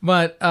 Yeah.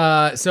 But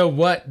so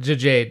what,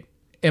 Jade,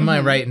 am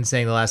I right in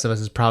saying The Last of Us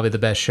is probably the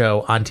best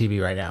show on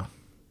TV right now?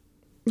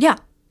 Yeah.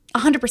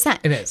 100%.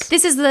 It is.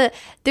 This is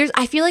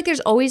I feel like there's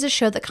always a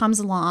show that comes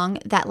along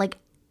that like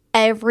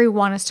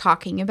everyone is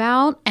talking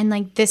about, and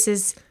like this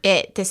is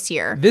it this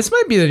year. This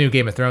might be the new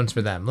Game of Thrones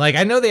for them. Like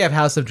I know they have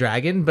House of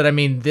Dragon, but I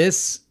mean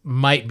this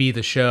might be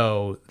the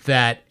show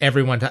that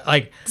everyone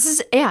this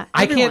is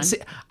everyone.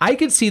 I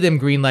could see them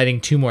greenlighting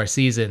 2 more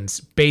seasons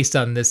based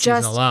on this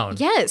season alone.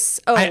 Yes.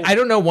 I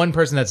don't know one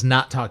person that's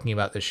not talking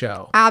about the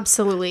show.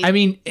 Absolutely. I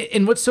mean,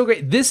 and what's so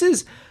great,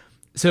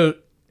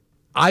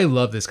 I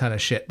love this kind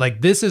of shit.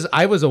 Like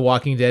I was a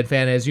Walking Dead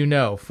fan, as you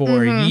know,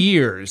 for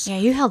years. Yeah,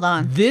 you held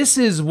on. This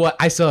is what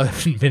I still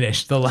haven't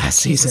finished the last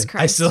season.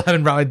 Christ. I still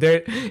haven't brought it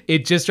there.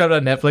 It just dropped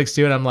on Netflix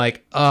too, and I'm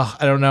like, I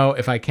don't know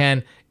if I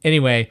can.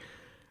 Anyway,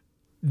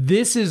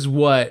 this is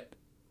what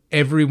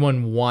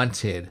everyone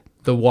wanted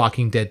The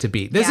Walking Dead to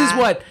be. This is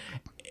what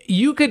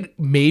you could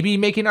maybe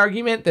make an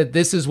argument that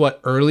this is what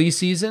early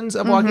seasons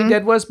of Walking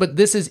Dead was, but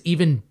this is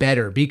even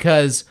better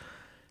because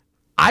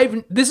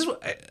I'm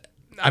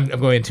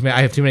going too many.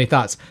 I have too many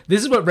thoughts.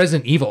 This is what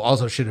Resident Evil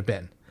also should have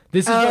been.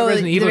 This is what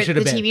Resident Evil should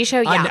have been. The TV show,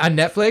 on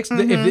Netflix.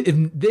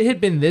 If it had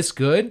been this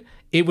good,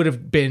 it would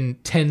have been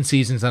 10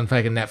 seasons on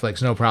fucking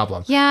Netflix, no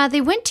problem. Yeah,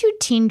 they went to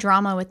teen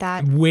drama with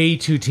that. Way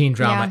too teen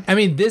drama. Yeah. I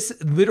mean, this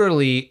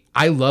literally,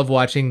 I love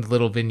watching the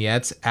little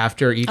vignettes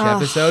after each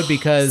episode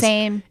because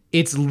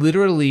it's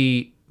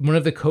literally one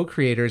of the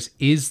co-creators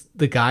is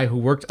the guy who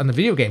worked on the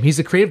video game. He's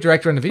the creative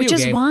director on the video game.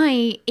 Which is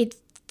why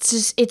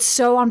it's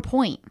so on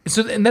point.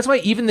 So, and that's why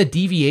even the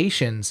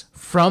deviations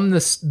from the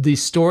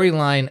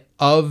storyline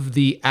of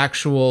the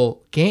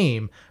actual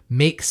game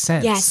make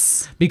sense.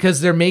 Yes.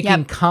 Because they're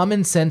making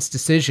common sense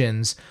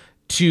decisions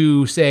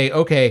to say,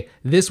 okay,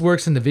 this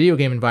works in the video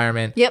game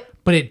environment,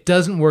 but it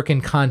doesn't work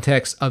in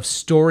context of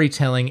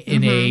storytelling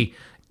in a,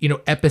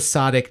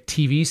 episodic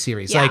TV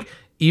series. Like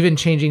even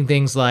changing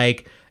things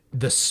like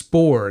the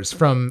spores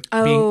from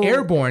being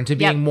airborne to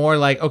being more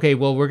like, okay,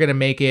 well, we're going to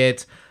make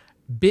it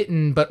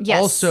bitten, but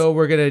also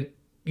we're going to,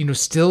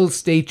 still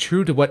stay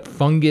true to what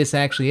fungus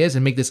actually is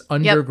and make this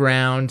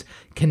underground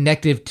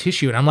connective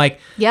tissue. And I'm like,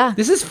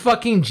 this is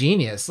fucking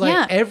genius.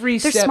 Like every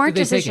step they're smart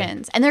that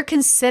decisions and they're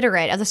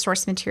considerate of the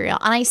source material.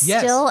 And I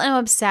still am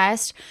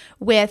obsessed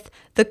with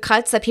the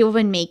cuts that people have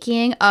been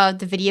making of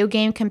the video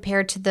game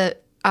compared to the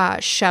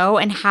show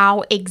and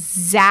how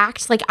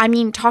exact,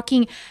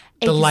 talking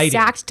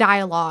exact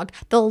dialogue,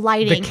 the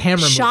lighting, the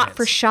camera shot movements.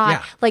 for shot.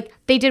 Yeah. Like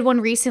they did one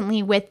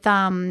recently with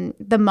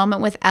the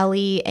moment with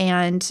Ellie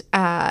and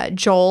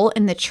Joel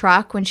in the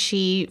truck when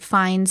she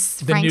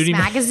finds Frank's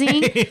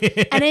magazine.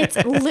 And it's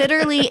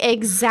literally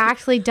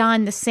exactly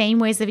done the same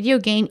way as the video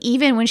game,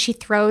 even when she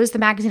throws the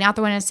magazine out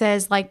the window and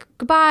says like,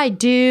 goodbye,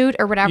 dude,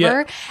 or whatever.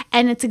 Yeah.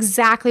 And it's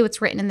exactly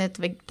what's written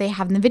in they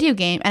have in the video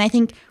game. And I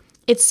think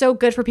it's so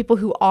good for people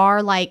who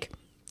are like,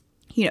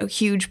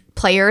 huge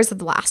players of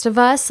The Last of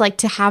Us, like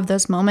to have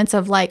those moments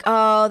of like,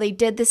 oh, they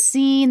did this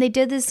scene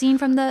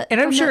from the.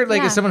 And I'm sure,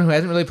 as someone who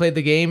hasn't really played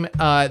the game,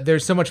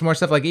 there's so much more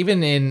stuff. Like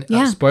even in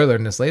spoiler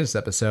in this latest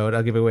episode,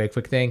 I'll give away a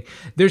quick thing.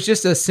 There's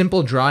just a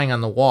simple drawing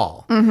on the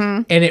wall,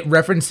 and it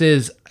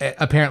references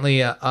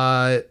apparently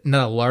not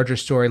a larger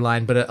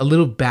storyline, but a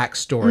little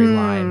backstory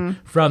line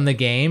from the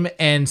game.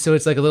 And so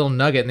it's like a little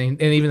nugget. And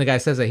even the guy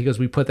says that, he goes,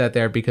 "We put that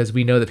there because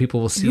we know that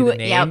people will see the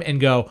name and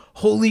go,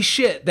 holy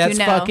shit, that's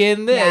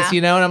fucking this,"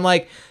 And I'm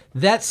like.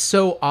 That's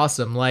so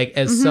awesome. Like,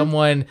 as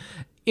someone,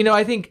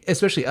 I think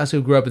especially us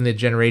who grew up in the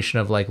generation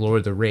of like Lord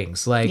of the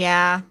Rings, like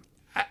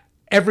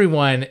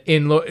everyone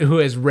who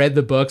has read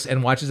the books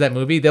and watches that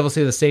movie, they will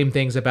say the same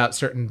things about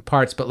certain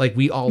parts, but like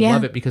we all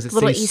love it because it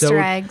little stays Easter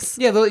eggs.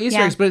 Yeah, little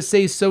Easter eggs, but it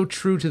stays so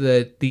true to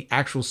the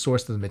actual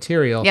source of the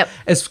material,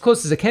 as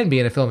close as it can be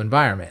in a film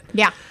environment.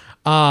 Yeah.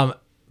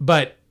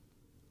 But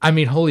I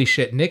mean, holy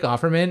shit, Nick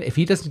Offerman, if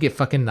he doesn't get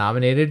fucking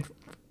nominated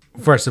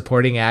for a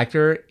supporting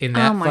actor in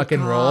that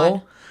fucking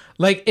role.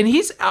 Like, and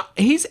he's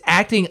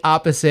acting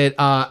opposite.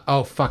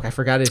 I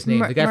forgot his name.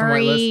 The guy from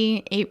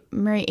Whitelist.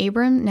 Murray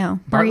Abram? No.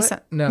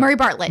 Bartlett? Murray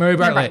Bartlett. Murray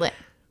Bartlett.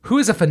 Who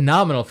is a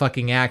phenomenal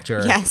fucking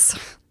actor. Yes.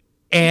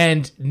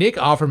 And Nick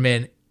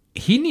Offerman,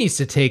 he needs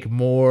to take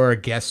more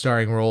guest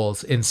starring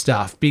roles in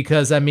stuff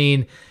because, I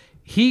mean,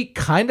 he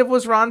kind of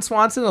was Ron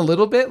Swanson a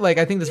little bit. Like,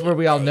 I think that's where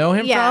we all know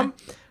him from.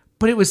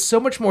 But it was so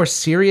much more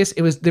serious.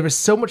 There was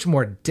so much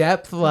more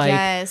depth, like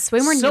way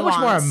more so nuanced. Much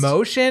more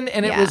emotion,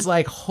 and it was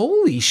like,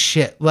 holy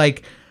shit!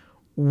 Like,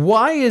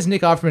 why is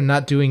Nick Offerman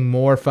not doing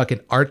more fucking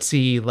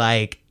artsy,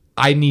 like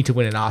I need to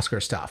win an Oscar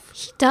stuff?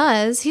 He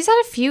does. He's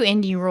had a few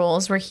indie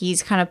roles where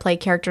he's kind of played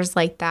characters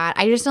like that.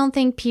 I just don't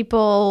think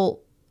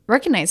people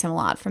recognize him a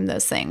lot from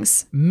those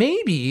things.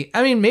 Maybe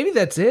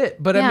that's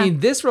it. But I mean,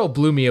 this role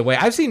blew me away.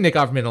 I've seen Nick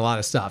Offerman in a lot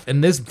of stuff,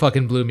 and this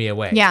fucking blew me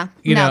away. Yeah.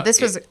 This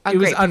was a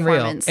great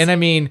performance. And I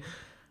mean,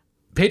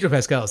 Pedro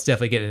Pascal is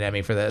definitely getting an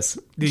Emmy for this.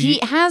 He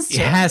has to. He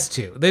has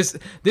to. This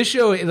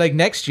show, like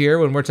next year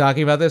when we're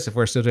talking about this, if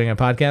we're still doing a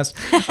podcast,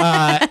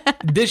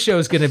 this show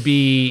is going to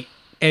be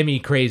Emmy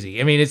crazy.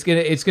 I mean, it's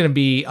gonna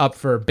be up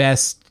for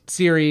best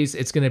series.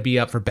 It's going to be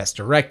up for best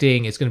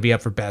directing. It's going to be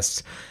up for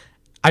best.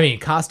 I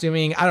mean,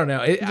 costuming. I don't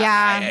know. It's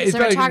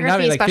probably going to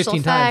be like special 15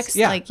 effects.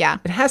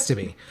 times. It has to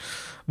be.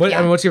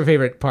 What's your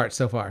favorite part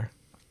so far?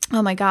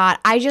 Oh my god,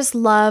 I just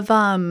love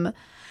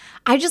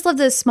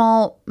the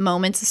small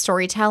moments of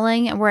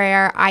storytelling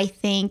where I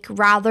think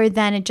rather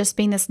than it just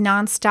being this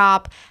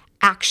nonstop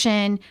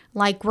action,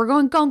 like we're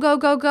going go,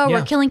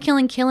 we're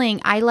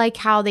killing. I like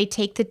how they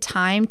take the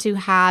time to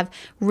have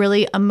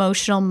really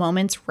emotional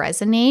moments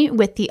resonate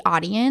with the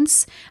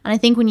audience. And I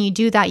think when you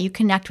do that, you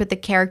connect with the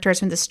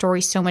characters and the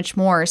story so much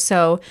more.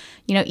 So,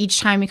 each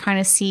time you kind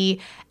of see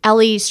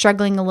Ellie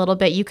struggling a little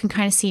bit, you can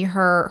kind of see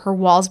her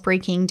walls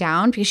breaking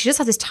down because she just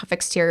has this tough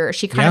exterior.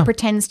 She kind of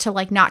pretends to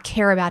like not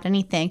care about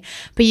anything,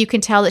 but you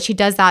can tell that she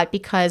does that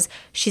because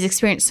she's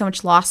experienced so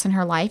much loss in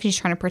her life. She's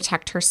trying to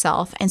protect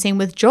herself. And same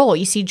with Joel.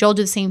 You see Joel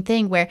do the same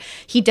thing where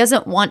he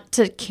doesn't want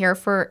to care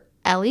for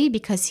Ellie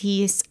because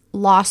he's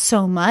lost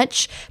so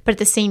much, but at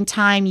the same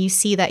time you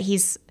see that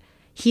he's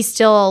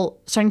still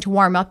starting to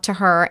warm up to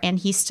her and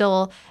he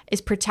still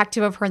is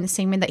protective of her in the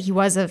same way that he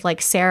was of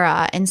like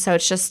Sarah. And so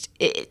it's just,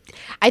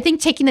 I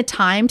think taking the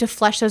time to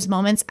flesh those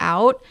moments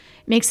out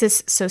makes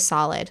this so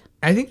solid.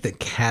 I think the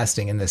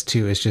casting in this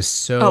too is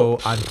just so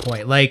on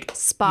point. Like,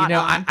 spot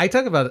on. I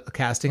talk about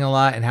casting a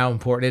lot and how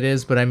important it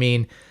is, but I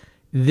mean,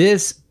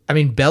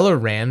 Bella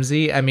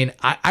Ramsey, I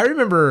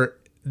remember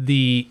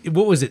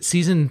what was it,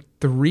 season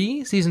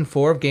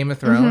 4 of Game of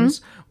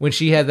Thrones, when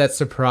she had that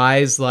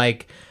surprise,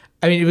 like,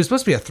 it was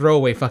supposed to be a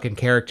throwaway fucking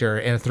character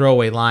and a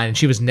throwaway line, and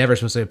she was never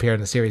supposed to appear in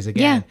the series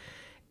again. Yeah.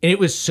 And it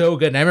was so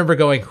good. And I remember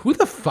going, who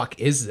the fuck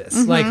is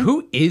this? Like,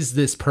 who is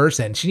this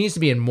person? She needs to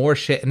be in more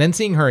shit. And then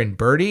seeing her in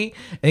Birdie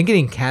and then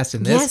getting cast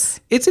in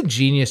this, it's a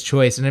genius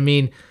choice.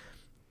 And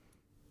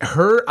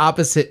her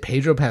opposite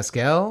Pedro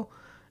Pascal,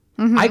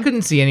 I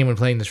couldn't see anyone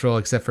playing this role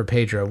except for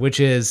Pedro,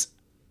 which is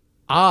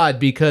odd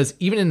because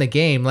even in the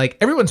game, like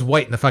everyone's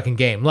white in the fucking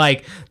game.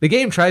 Like the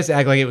game tries to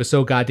act like it was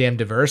so goddamn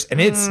diverse,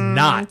 and it's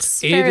not.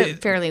 It's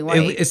fairly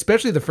white,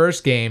 especially the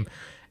first game.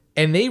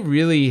 And they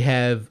really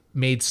have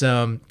made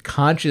some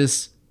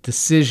conscious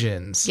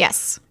decisions.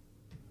 Yes.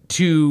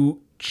 To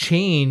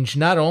change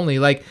not only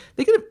like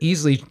they could have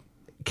easily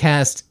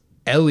cast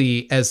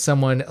Ellie as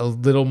someone a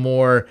little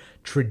more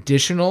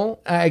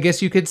traditional, I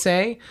guess you could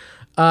say,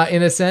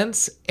 in a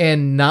sense,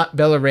 and not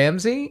Bella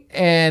Ramsey,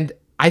 and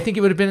I think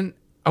it would have been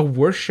a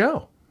worse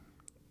show.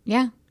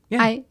 Yeah.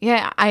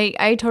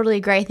 I totally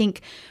agree. I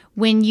think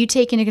when you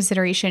take into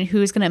consideration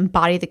who's going to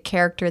embody the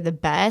character the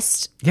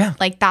best,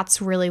 like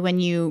that's really when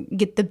you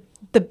get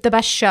the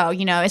best show,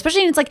 you know,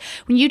 especially it's like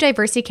when you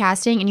diversity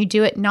casting and you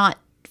do it not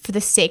for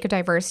the sake of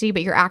diversity,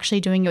 but you're actually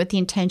doing it with the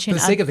intention for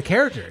the sake of the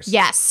characters.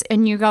 Yes.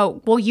 And you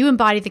go, well, you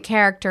embody the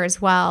character as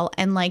well.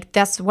 And like,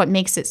 that's what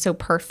makes it so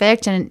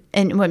perfect and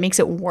what makes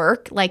it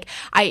work. Like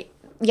I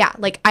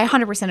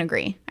 100%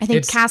 agree. I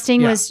think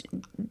casting was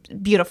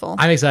beautiful.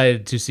 I'm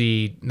excited to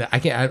see.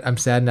 I'm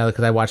sad now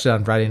because I watched it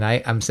on Friday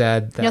night. I'm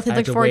sad that nothing to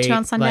look forward to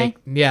on Sunday.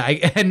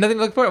 I had nothing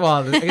to look forward.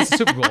 Well, I guess it's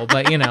Super Bowl,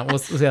 but you know, we'll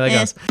see how that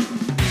goes.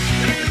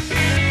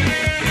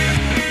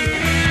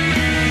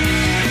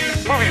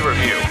 Movie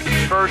review.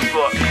 First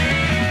look.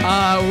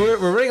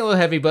 We're running a little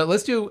heavy, but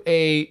let's do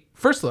a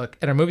first look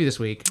at our movie this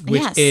week,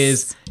 which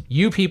is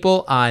You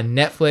People on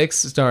Netflix.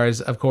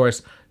 Stars, of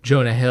course,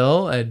 Jonah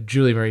Hill,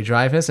 Julie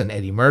Louis-Dreyfus, and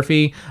Eddie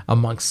Murphy,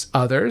 amongst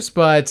others.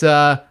 But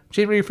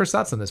Jade, what are your first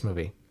thoughts on this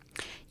movie?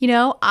 You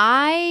know,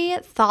 I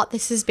thought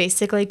this is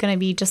basically going to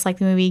be just like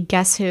the movie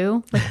Guess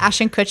Who with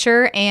Ashton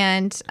Kutcher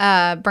and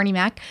Bernie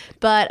Mac.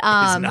 But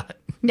it's not.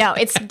 No,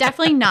 it's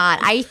definitely not.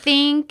 I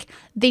think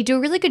they do a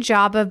really good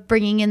job of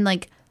bringing in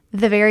like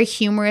the very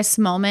humorous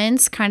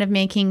moments, kind of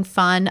making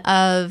fun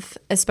of,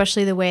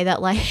 especially the way that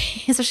like,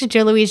 especially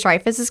Joe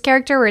Louis-Dreyfus's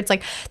character, where it's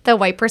like the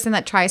white person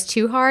that tries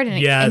too hard and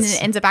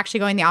it ends up actually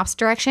going the opposite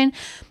direction.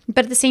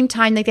 But at the same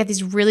time, like they have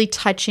these really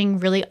touching,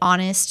 really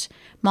honest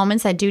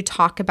moments that do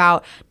talk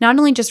about not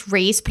only just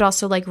race, but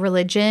also like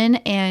religion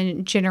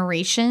and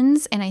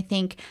generations. And I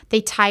think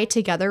they tie it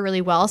together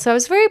really well. So I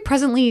was very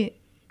pleasantly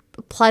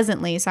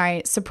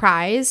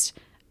surprised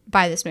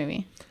by this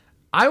movie.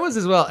 I was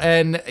as well.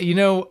 And, you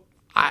know,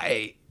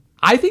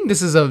 I think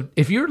this is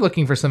if you're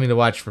looking for something to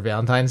watch for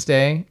Valentine's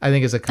Day, I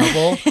think as a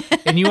couple,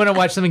 and you want to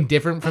watch something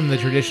different from the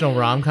traditional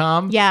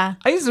rom-com, I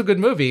think it's a good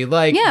movie.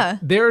 Like,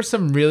 there are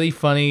some really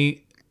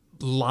funny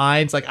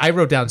lines. Like, I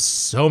wrote down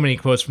so many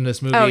quotes from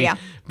this movie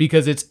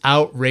because it's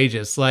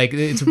outrageous. Like,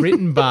 it's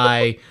written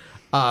by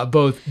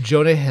both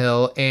Jonah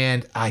Hill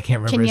and I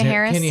can't remember his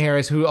name. Kenya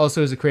Harris, who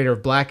also is the creator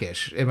of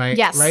Blackish. Am I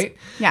right?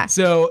 Yeah.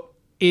 So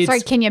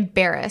Kenya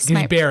Barris.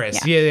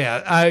 Barris.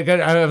 Yeah. I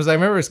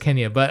remember it was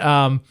Kenya,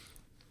 but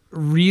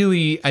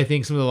really, I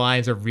think some of the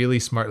lines are really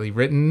smartly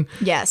written.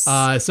 Yes.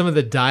 Some of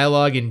the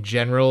dialogue in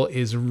general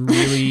is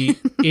really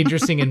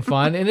interesting and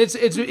fun, and it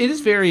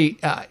is very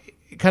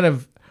kind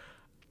of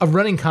a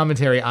running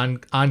commentary on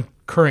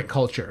current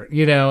culture,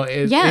 you know,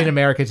 in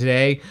America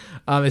today,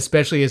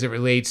 especially as it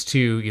relates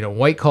to, you know,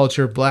 white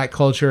culture, black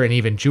culture, and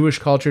even Jewish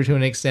culture to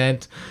an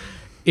extent.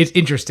 It's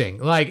interesting.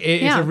 Like,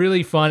 it's a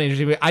really fun,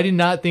 interesting movie. I did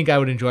not think I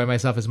would enjoy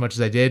myself as much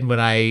as I did when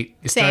I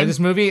started this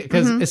movie,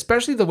 because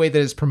especially the way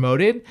that it's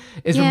promoted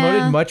is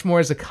promoted much more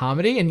as a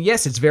comedy. And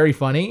yes, it's very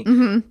funny,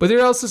 but there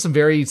are also some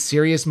very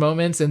serious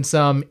moments and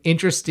some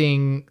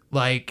interesting,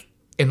 like,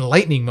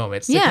 enlightening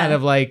moments to kind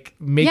of like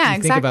make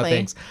you think about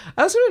things.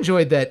 I also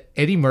enjoyed that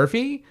Eddie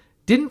Murphy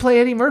didn't play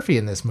Eddie Murphy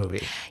in this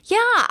movie. Yeah,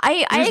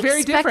 I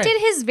expected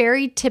his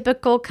very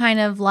typical kind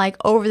of like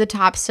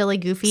over-the-top, silly,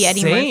 goofy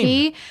Eddie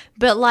Murphy,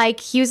 but like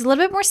he was a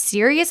little bit more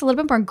serious, a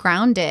little bit more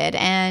grounded,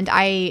 and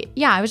I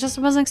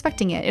wasn't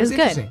expecting it. It was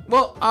good.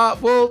 Well,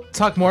 we'll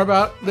talk more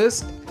about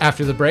this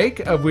after the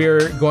break.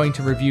 We're going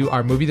to review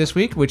our movie this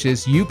week, which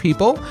is You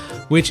People,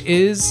 which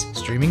is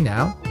streaming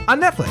now on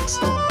Netflix.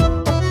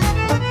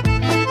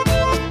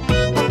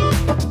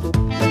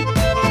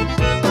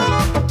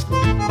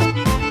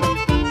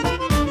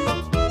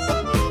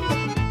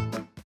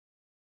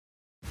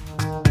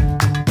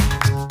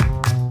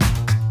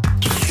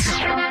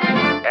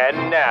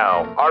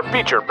 Now, our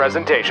feature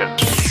presentation.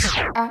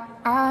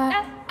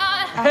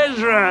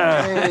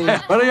 Ezra! Hey.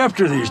 What are you up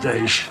to these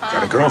days?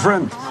 Got a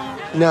girlfriend?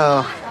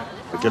 No.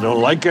 But you don't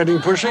like getting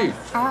pussy?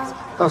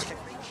 Okay.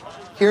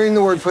 Hearing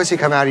the word pussy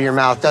come out of your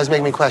mouth does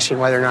make me question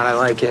whether or not I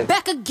like it.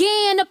 Back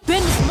again up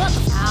in this mother.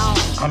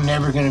 I'm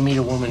never gonna meet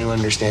a woman who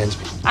understands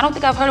me. I don't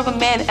think I've heard of a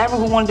man ever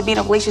who wanted to be in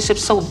a relationship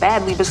so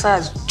badly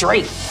besides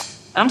Drake.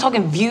 And I'm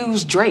talking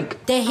Views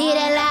Drake. They hear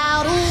that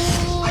loud.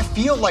 I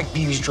feel like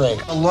Views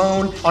Drake,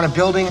 alone on a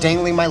building,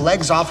 dangling my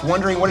legs off,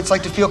 wondering what it's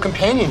like to feel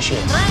companionship.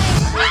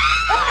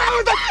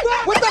 What the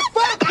fuck?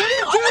 What are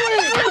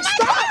you doing?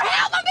 Stop!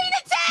 Help, I'm being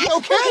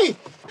attacked! Okay,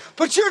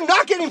 but you're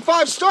not getting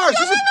 5 stars.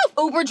 You're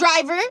no Uber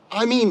driver.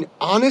 I mean,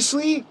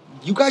 honestly,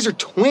 you guys are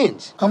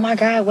twins. Oh my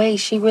God, wait,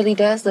 she really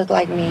does look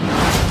like me.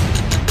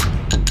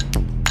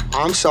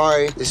 I'm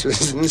sorry, this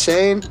was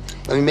insane.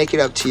 Let me make it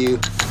up to you.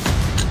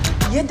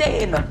 You're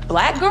dating a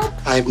black girl?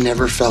 I've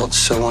never felt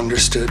so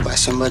understood by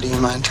somebody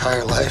in my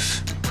entire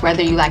life.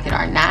 Whether you like it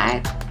or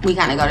not, we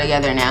kind of go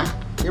together now.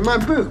 You're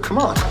my boo, come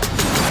on.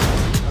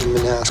 I'm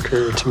gonna ask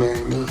her to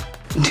marry me.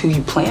 Do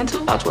you plan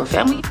to? Out to her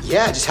family?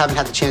 Yeah, I just haven't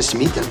had the chance to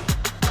meet them.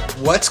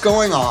 What's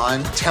going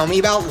on? Tell me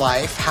about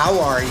life. How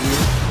are you?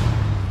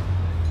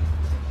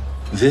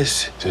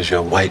 This is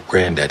your white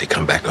granddaddy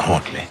come back to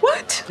haunt me.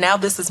 What? Now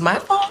this is my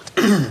fault?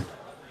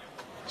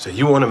 So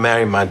you want to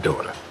marry my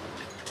daughter?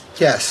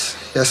 Yes,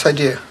 I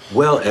do.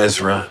 Well,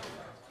 Ezra,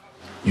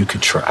 you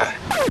could try.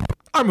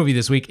 Our movie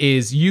this week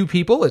is You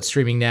People. It's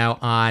streaming now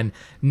on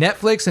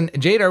Netflix. And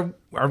Jade,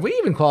 are we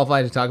even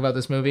qualified to talk about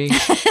this movie?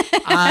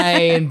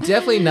 I am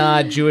definitely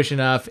not Jewish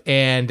enough,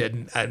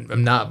 and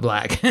I'm not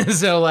black.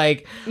 So,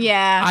 like,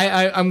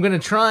 yeah, I'm going to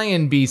try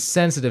and be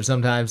sensitive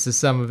sometimes to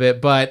some of it,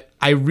 but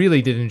I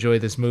really did enjoy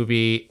this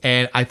movie,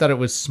 and I thought it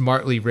was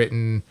smartly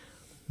written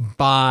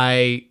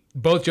by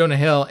both Jonah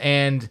Hill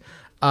and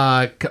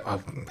I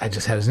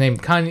just had his name,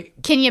 Kenya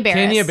Barris.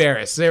 Kenya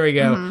Barris, there we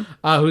go.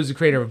 Who's the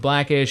creator of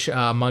Blackish,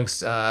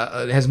 amongst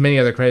has many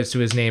other credits to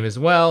his name as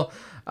well.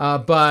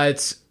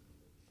 But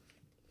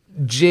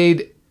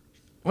Jade,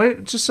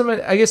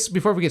 I guess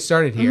before we get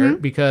started here,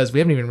 because we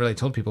haven't even really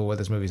told people what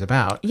this movie's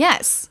about.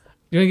 Yes.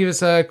 You want to give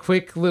us a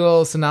quick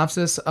little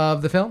synopsis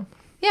of the film?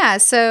 Yeah,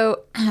 so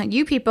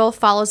You People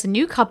follows a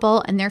new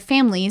couple and their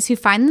families who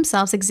find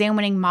themselves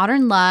examining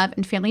modern love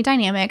and family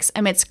dynamics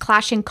amidst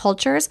clashing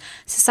cultures,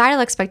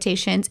 societal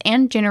expectations,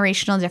 and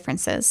generational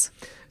differences.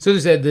 So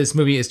as I said, this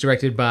movie is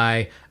directed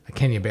by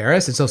Kenya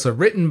Barris. It's also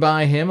written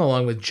by him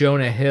along with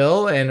Jonah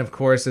Hill. And of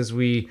course, as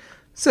we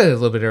said a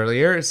little bit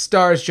earlier, it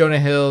stars Jonah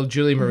Hill,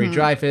 Julie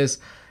Louis-Dreyfus,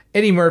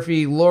 Eddie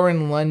Murphy,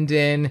 Lauren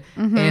London,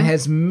 and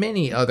has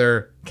many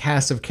other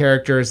cast of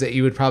characters that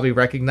you would probably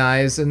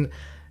recognize. And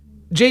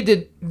Jade,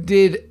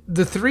 did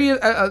the three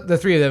of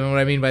them, and what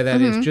I mean by that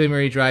is Julie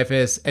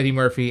Louis-Dreyfus, Eddie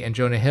Murphy, and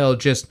Jonah Hill,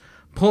 just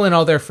pull in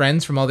all their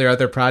friends from all their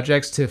other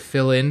projects to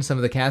fill in some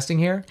of the casting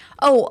here?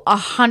 Oh,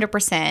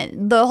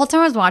 100%. The whole time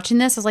I was watching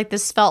this, I was like,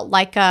 this felt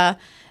like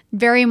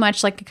very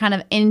much like a kind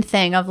of in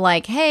thing of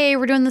like, hey,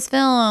 we're doing this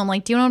film.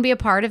 Like, do you want to be a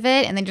part of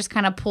it? And they just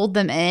kind of pulled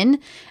them in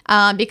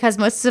because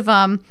most of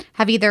them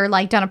have either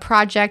like done a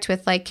project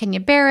with like Kenya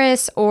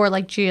Barris or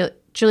like Julia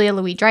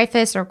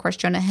Louis-Dreyfus or of course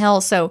Jonah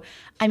Hill. So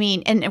I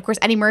mean, and of course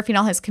Eddie Murphy and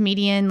all his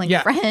comedian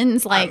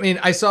friends. Like, I mean,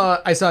 I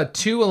saw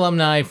two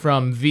alumni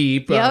from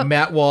Veep,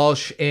 Matt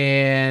Walsh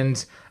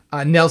and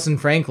Nelson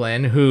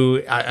Franklin,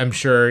 who I'm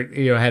sure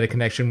had a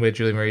connection with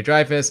Julie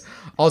Louis-Dreyfus.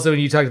 Also, when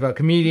you talked about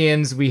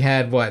comedians, we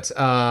had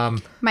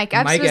Mike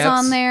Epps was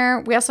on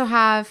there. We also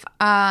have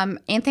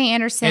Anthony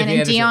Anderson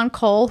and Dion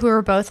Cole, who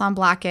are both on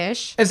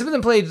Blackish. And some of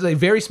them played like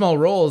very small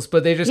roles,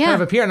 but they just kind of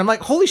appear. And I'm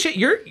like, holy shit,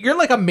 you're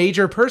like a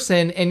major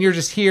person, and you're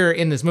just here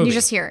in this movie. You're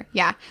just here,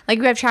 yeah. Like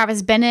we have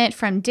Travis Bennett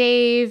from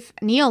Dave,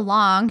 Neil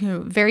Long,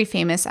 who very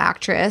famous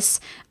actress,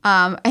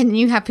 and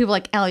you have people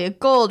like Elliot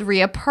Gould,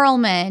 Rhea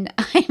Perlman.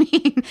 I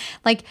mean,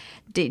 like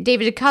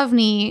David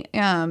Duchovny.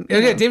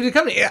 David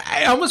Duchovny.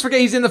 I almost forget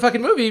he's in the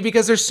fucking movie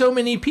because there's so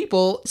many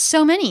people.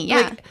 So many, yeah.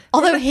 Like,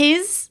 although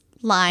his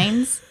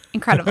lines,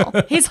 incredible.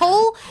 His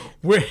whole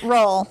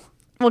role,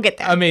 we'll get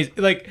there. Amazing.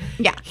 Like,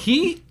 yeah.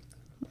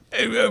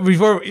 I know we're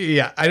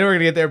going to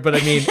get there, but I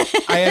mean,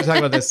 I have to talk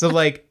about this. So,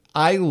 like,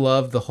 I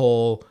love the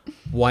whole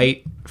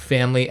white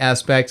family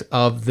aspect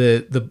of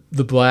the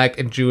black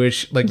and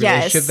Jewish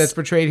relationship that's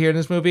portrayed here in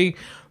this movie.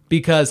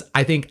 Because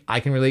I think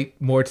I can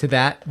relate more to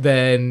that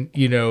than,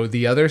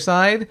 the other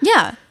side.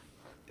 Yeah.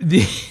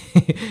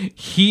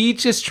 He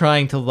just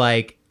trying to,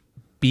 like,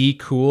 be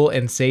cool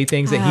and say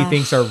things that he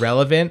thinks are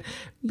relevant.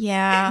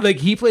 Yeah. Like,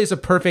 he plays a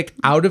perfect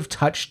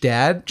out-of-touch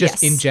dad,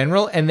 just in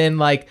general. And then,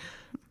 like,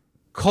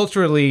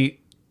 culturally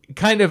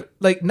kind of,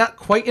 like, not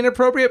quite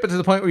inappropriate, but to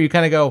the point where you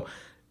kind of go,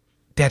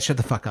 Dad, shut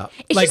the fuck up.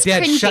 It's like,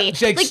 Dad,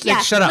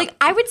 cringy. Shut up. Like,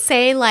 I would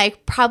say,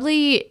 like,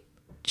 probably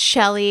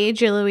Shelley,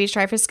 Julia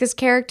Louis-Dreyfus'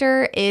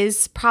 character,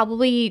 is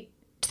probably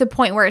to the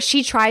point where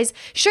she gets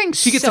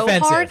so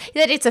offensive. Hard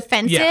that it's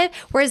offensive. Yeah.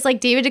 Whereas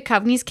like David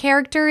Duchovny's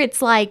character, it's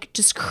like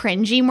just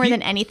cringy more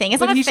than anything.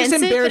 It's not he's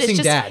offensive, just embarrassing but it's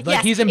just dad. Like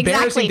he's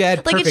embarrassing dad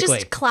perfectly. Like it's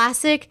just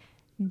classic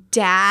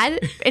dad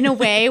in a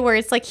way where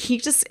it's like he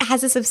just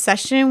has this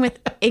obsession with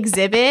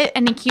Exhibit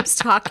and he keeps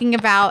talking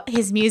about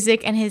his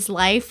music and his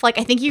life. Like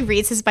I think he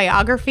reads his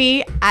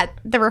biography at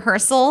the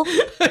rehearsal.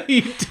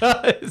 He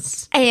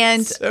does.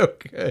 And so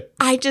good.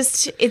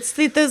 It's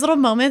those little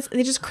moments,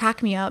 they just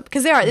crack me up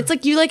because they are. It's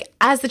like you like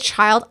as the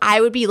child,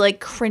 I would be like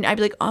cringe. I'd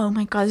be like, oh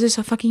my God, this is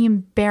so fucking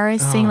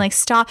embarrassing. Like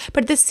stop.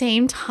 But at the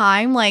same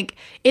time, like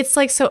it's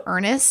like so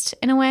earnest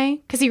in a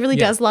way because he really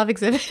does love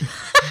Exhibit.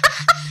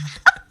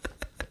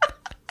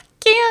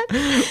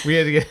 We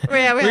had to get to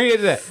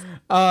that.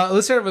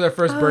 Let's start with our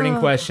first burning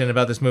question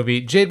about this movie.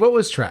 Jade, what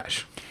was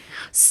trash?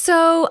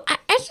 So I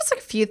just like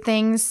a few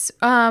things.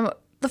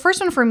 The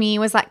first one for me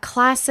was that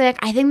classic.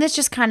 I think this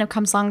just kind of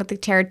comes along with the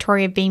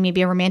territory of being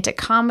maybe a romantic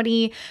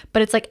comedy,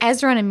 but it's like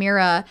Ezra and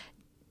Amira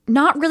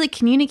not really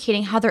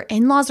communicating how their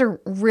in-laws are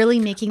really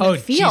making them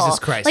feel. Jesus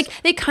Christ. Like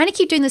they kind of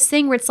keep doing this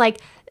thing where it's like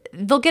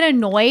they'll get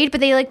annoyed, but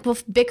they like will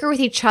bicker with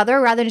each other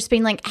rather than just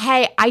being like,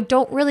 hey, I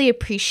don't really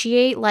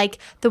appreciate like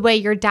the way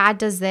your dad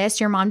does this,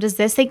 your mom does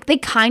this. They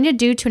kind of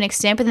do to an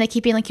extent, but then they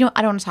keep being like, you know,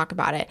 I don't want to talk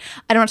about it.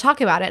 I don't want to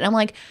talk about it. And I'm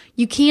like,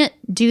 you can't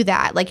do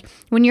that. Like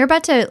when you're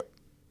about to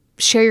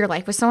share your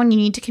life with someone, you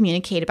need to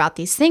communicate about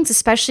these things,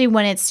 especially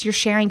when you're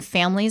sharing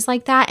families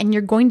like that and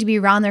you're going to be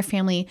around their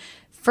family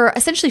for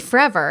essentially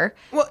forever.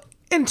 Well,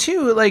 and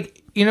two,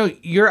 like, you know,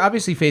 you're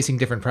obviously facing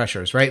different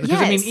pressures, right? Because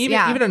I mean,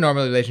 even a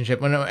normal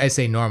relationship, when I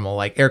say normal,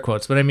 like air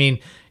quotes, but I mean,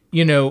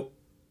 you know,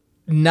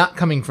 not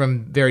coming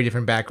from very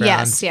different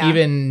backgrounds,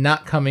 even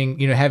not coming,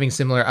 you know, having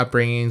similar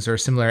upbringings or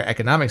similar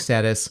economic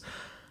status,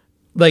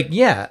 like,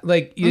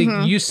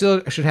 you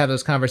still should have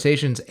those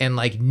conversations and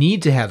like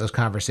need to have those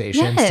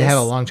conversations to have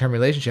a long-term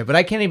relationship. But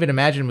I can't even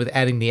imagine with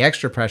adding the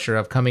extra pressure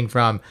of coming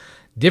from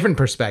different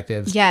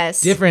perspectives,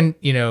 different,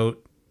 you know,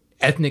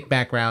 ethnic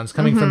backgrounds,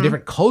 coming from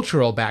different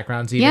cultural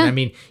backgrounds even. I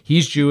mean,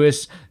 he's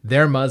Jewish,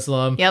 they're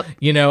Muslim,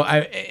 you know,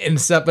 and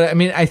stuff. But I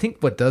mean, I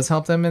think what does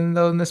help them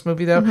in this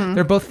movie, though,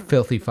 they're both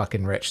filthy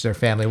fucking rich, their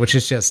family, which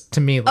is just,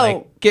 to me,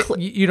 like,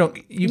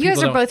 you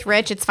guys are both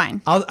rich, it's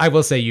fine. I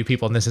will say you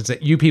people in this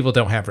instance, you people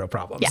don't have real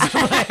problems.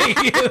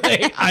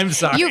 like, I'm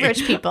sorry. You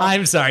rich people.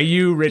 I'm sorry.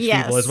 You rich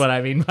people is what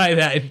I mean by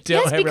that.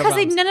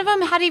 Because none of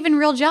them had even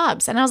real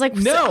jobs. And I was like,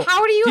 no,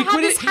 how do you have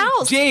this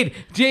house?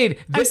 Jade.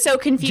 I'm so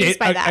confused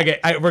by that.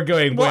 Okay, we're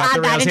going way off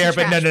the rails here,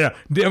 but no.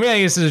 I'm going to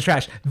use this as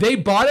trash. They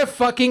bought a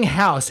fucking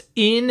house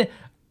in,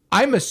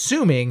 I'm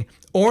assuming,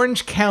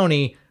 Orange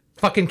County,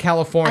 fucking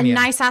California. A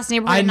nice-ass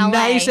neighborhood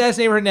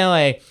in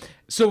LA.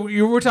 So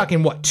you were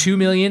talking, what, $2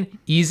 million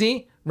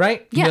easy,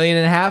 right? Yeah. $1.5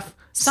 million?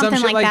 Something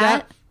some shit like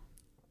that.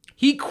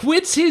 He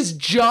quits his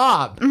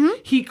job.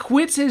 He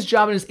quits his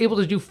job and is able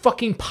to do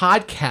fucking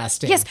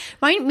podcasting. Yes.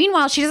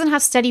 Meanwhile, she doesn't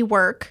have steady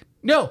work.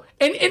 No.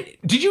 And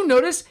did you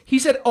notice? He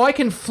said, oh, I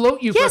can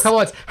float you for a couple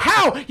months.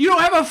 How? You don't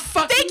have a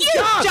fucking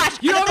job.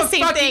 Josh. You don't have a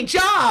fucking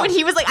job. When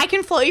he was like, I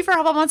can float you for a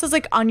couple months, I was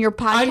like, on your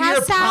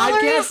podcast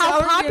salary?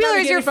 How popular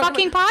is your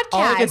fucking podcast?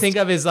 All I can think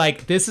of is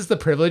like, this is the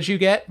privilege you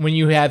get when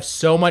you have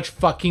so much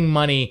fucking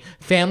money,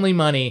 family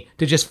money,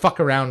 to just fuck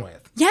around with.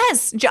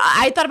 Yes,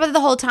 I thought about it the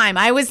whole time.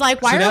 I was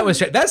like, "Why?"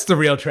 So that's the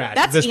real trash.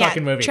 That's this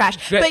fucking movie.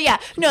 Trash. But yeah,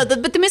 no.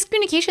 But the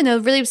miscommunication though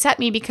really upset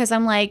me because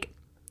I'm like,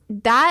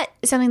 that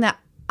is something that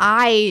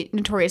I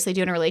notoriously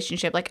do in a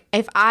relationship. Like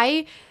if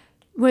I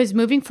was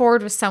moving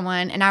forward with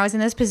someone and I was in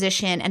this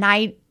position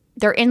and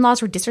their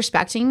in-laws were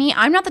disrespecting me,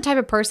 I'm not the type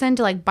of person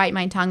to like bite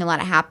my tongue and let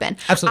it happen.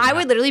 Absolutely. I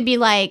would literally be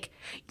like,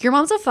 your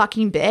mom's a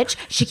fucking bitch.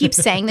 She keeps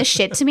saying this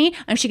shit to me.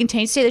 And if she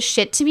continues to say this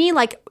shit to me,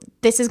 like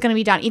this is going to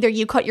be done. Either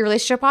you cut your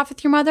relationship off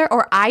with your mother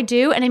or I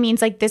do. And it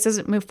means like this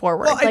doesn't move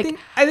forward. Well,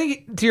 I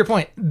think to your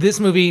point, this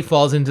movie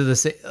falls into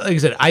the, like I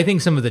said, I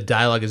think some of the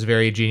dialogue is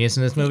very genius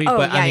in this movie.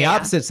 But on the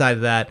opposite side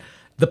of that,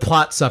 the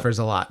plot suffers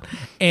a lot.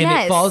 And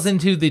it falls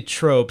into the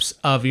tropes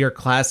of your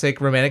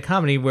classic romantic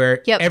comedy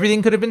where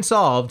everything could have been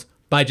solved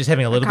by just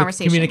having a little bit of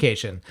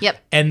communication.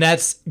 And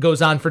that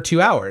goes on for 2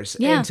 hours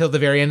until the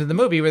very end of the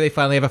movie where they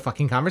finally have a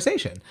fucking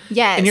conversation.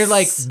 And you're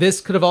like,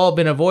 this could have all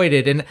been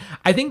avoided. And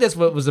I think that's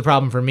what was the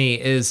problem for me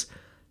is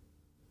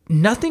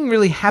nothing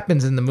really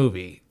happens in the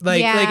movie.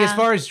 Like as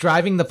far as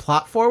driving the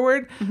plot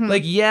forward,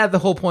 like, the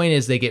whole point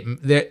is they're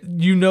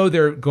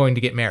going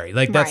to get married.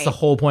 Like that's the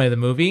whole point of the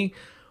movie.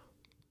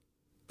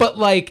 But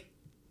like,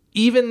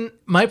 even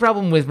my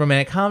problem with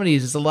romantic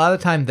comedies is a lot of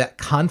the time that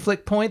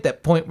conflict point,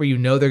 that point where you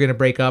know they're going to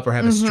break up or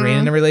have a strain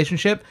in a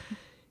relationship,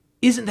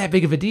 isn't that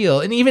big of a deal.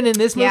 And even in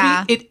this movie,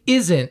 it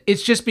isn't.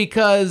 It's just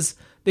because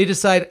they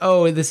decide,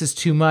 oh, this is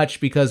too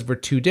much because we're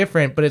too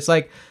different. But it's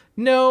like,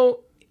 no,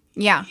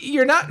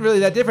 you're not really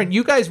that different.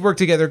 You guys work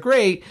together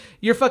great.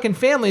 Your fucking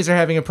families are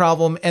having a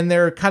problem and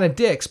they're kind of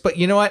dicks. But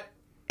you know what?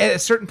 At a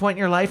certain point in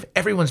your life,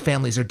 everyone's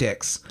families are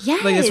dicks.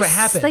 Yes. Like, that's what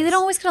happens. Like, they don't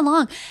always get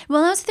along.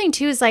 Well, that's the thing,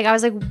 too, is like, I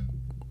was like,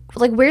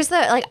 where's the,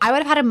 like, I would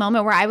have had a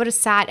moment where I would have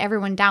sat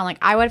everyone down. Like,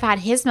 I would have had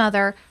his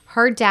mother,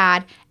 her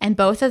dad, and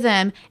both of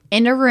them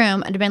in a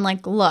room and have been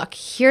like, look,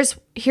 here's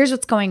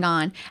what's going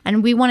on.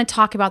 And we want to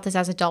talk about this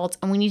as adults.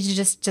 And we need to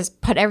just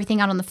put everything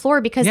out on the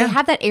floor because they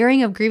have that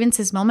airing of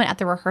grievances moment at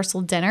the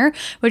rehearsal dinner,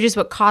 which is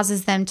what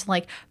causes them to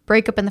like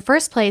break up in the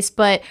first place.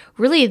 But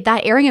really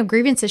that airing of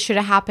grievances should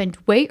have happened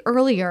way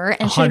earlier.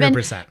 And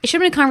 100%. It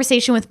should have been a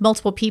conversation with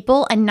multiple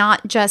people and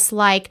not just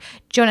like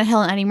Jonah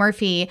Hill and Eddie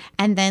Murphy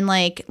and then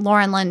like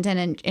Lauren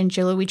London and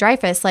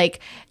Louis-Dreyfus.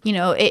 Like, you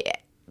know,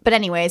 but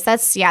anyways,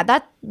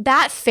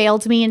 that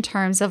failed me in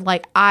terms of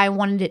like I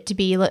wanted it to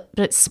be a little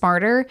bit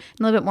smarter and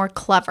a little bit more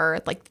clever,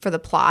 like for the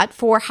plot,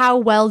 for how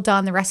well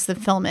done the rest of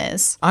the film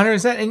is.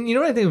 100%. And you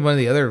know what I think one of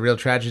the other real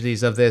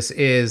tragedies of this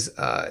is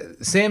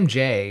Sam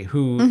Jay,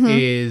 who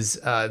is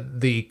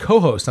the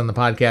co-host on the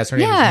podcast. Her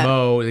name is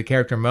Mo, the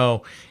character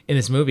Mo in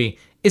this movie,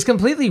 is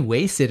completely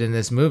wasted in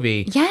this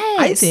movie. Yes.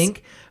 I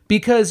think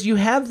because you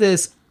have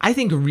this, I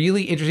think,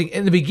 really interesting.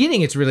 In the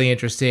beginning, it's really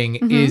interesting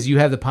is you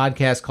have the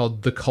podcast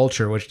called The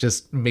Culture, which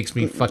just makes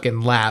me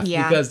fucking laugh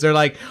because they're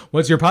like,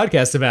 what's your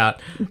podcast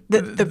about?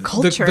 The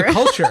culture. The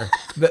culture.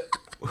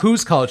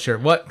 Whose culture?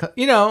 What,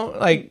 you know,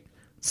 like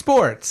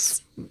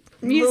sports,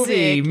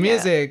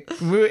 music.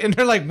 And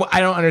they're like, well, I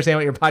don't understand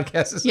what your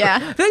podcast is. Yeah.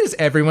 I think it's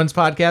everyone's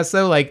podcast,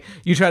 though. Like,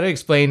 you try to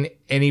explain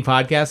any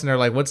podcast, and they're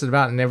like, what's it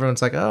about? And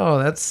everyone's like, oh,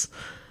 it's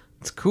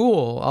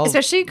cool.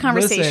 Especially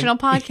conversational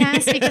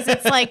podcasts, because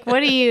it's like,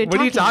 what are you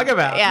talking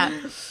about? Yeah.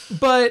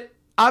 But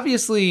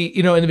obviously,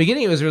 in the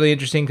beginning, it was really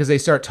interesting because they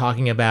start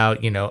talking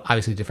about,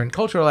 obviously different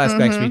cultural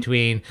aspects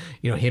between,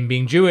 him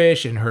being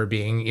Jewish and her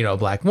being, a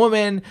black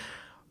woman.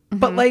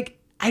 But like,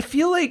 I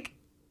feel like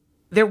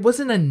there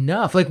wasn't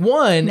enough. Like,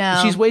 one,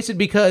 she's wasted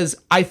because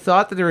I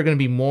thought that there were going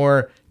to be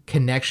more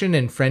connection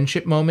and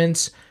friendship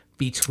moments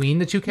between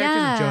the two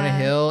characters, Jonah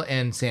Hill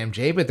and Sam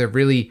Jade, but there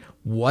really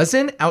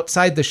wasn't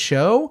outside the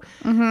show.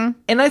 And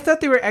I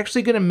thought they were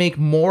actually going to make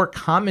more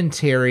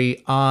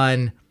commentary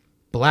on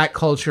black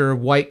culture,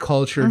 white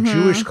culture,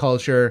 Jewish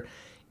culture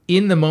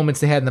in the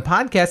moments they had in the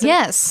podcast.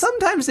 And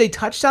sometimes they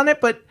touched on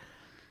it, but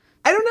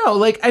I don't know.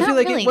 Like, I feel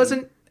like it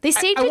wasn't. They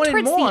saved it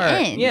towards the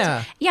end.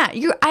 Yeah.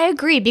 Yeah, I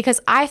agree, because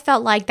I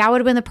felt like that would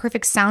have been the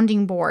perfect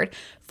sounding board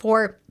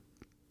for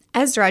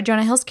Ezra,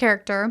 Jonah Hill's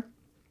character,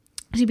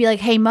 to be like,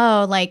 hey,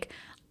 Mo, like,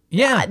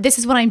 this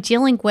is what I'm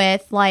dealing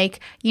with. Like,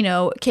 can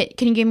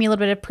you give me a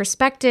little bit of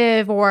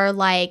perspective, or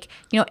like,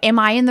 am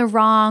I in the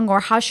wrong,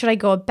 or how should I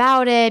go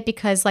about it?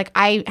 Because like,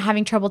 I'm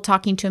having trouble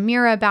talking to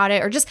Amira about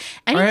it, or just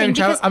anything.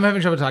 I'm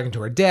having trouble talking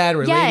to her dad,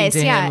 relating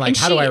to him. Like,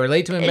 how do I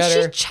relate to him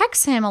better? She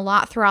checks him a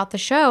lot throughout the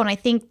show. And I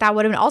think that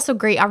would have been also a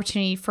great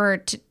opportunity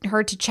for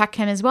her to check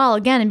him as well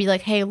again and be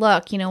like, hey,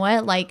 look, you know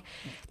what? Like,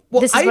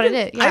 this is what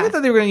it is. I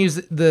thought they were going to use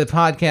the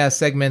podcast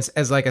segments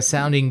as like a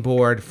sounding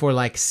board for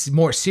like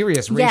more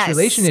serious race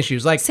relation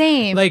issues. Like,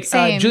 same.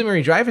 Julie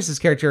Louis-Dreyfus's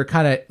character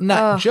kind of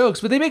not jokes,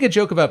 but they make a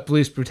joke about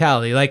police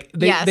brutality. Like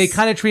they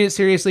kind of treat it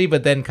seriously,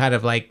 but then kind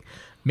of like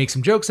make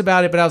some jokes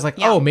about it. But I was like,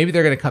 maybe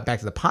they're going to cut back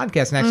to the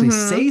podcast and actually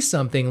say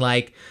something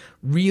like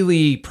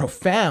really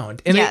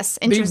profound. And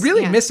they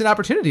really missed an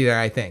opportunity there,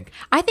 I think.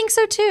 I think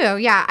so too.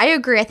 Yeah, I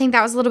agree. I think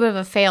that was a little bit of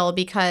a fail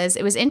because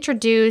it was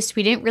introduced.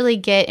 We didn't really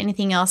get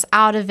anything else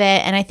out of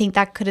it. And I think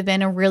that could have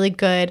been a really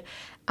good,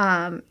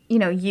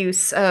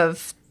 use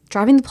of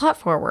driving the plot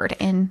forward.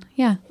 And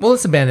well,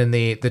 let's abandon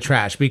the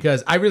trash,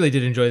 because I really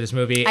did enjoy this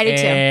movie. I did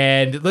too.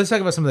 And let's talk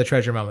about some of the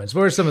treasure moments.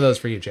 What are some of those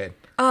for you, Jade?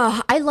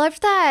 I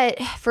loved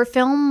that for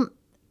film,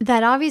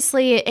 that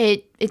obviously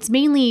it's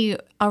mainly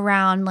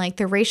around like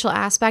the racial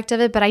aspect of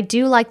it, but I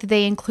do like that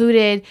they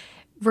included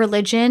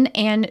religion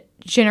and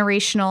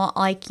generational,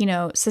 like,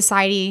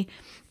 society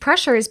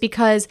pressures,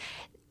 because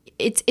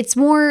it's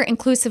more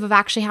inclusive of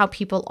actually how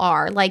people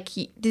are. Like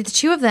the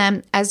two of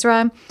them,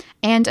 Ezra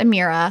and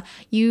Amira,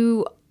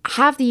 you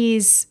have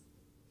these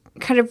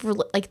kind of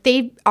like,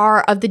 they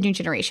are of the new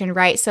generation,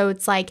 right? So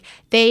it's like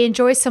they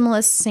enjoy some of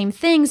the same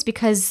things,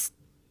 because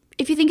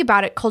if you think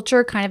about it,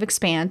 culture kind of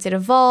expands, it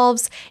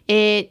evolves,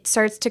 it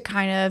starts to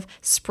kind of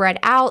spread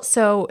out.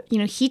 So,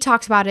 he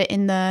talks about it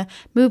in the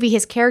movie,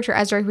 his character,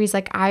 Ezra, he's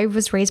like, I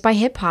was raised by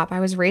hip hop. I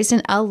was raised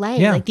in LA.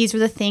 Yeah. Like, these were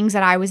the things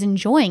that I was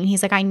enjoying.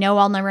 He's like, I know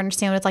I'll never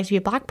understand what it's like to be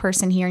a black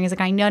person here. And he's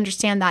like, I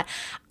understand that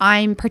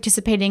I'm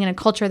participating in a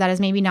culture that is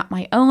maybe not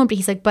my own, but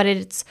he's like, but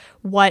it's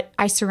what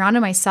I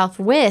surrounded myself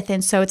with.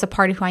 And so it's a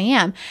part of who I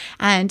am.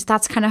 And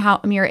that's kind of how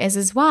Amira is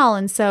as well.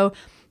 And so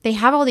they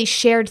have all these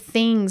shared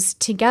things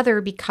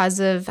together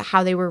because of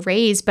how they were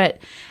raised, but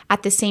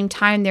at the same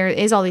time, there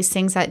is all these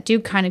things that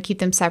do kind of keep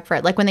them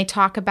separate. Like when they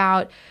talk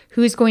about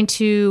who's going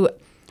to,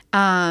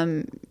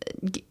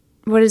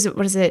 what is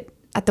it?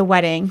 At the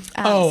wedding.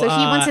 So he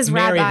wants his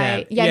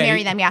rabbi.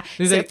 Marry them. Yeah.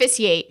 So like,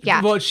 officiate.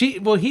 Yeah. Well,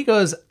 he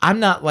goes,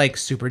 I'm not like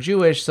super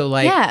Jewish. So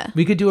like,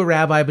 we could do a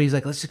rabbi, but he's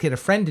like, let's just get a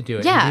friend to do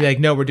it. Yeah. And he's like,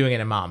 no, we're doing it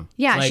in Imam.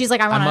 Yeah. Like, she's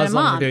like, I want an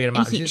Imam. We're doing it in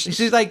Imam.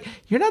 She's like,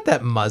 you're not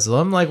that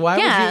Muslim. Like, why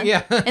would you?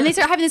 Yeah. And they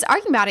start having this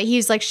argument about it.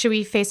 He's like, should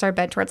we face our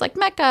bed towards like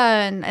Mecca?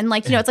 And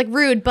like, it's like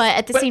rude, but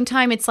at the same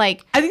time, it's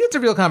like, I think it's a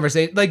real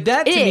conversation. Like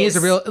that to me is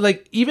a real,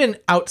 like, even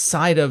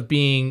outside of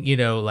being,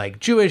 like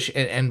Jewish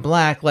and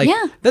black, like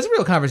that's a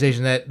real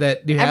conversation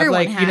that you have.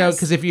 Everyone like, has.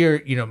 Because if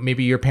you're,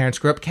 maybe your parents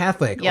grew up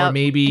Catholic, or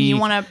maybe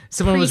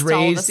someone was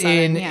raised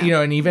in,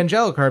 an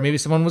evangelical, or maybe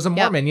someone was a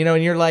Mormon,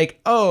 and you're like,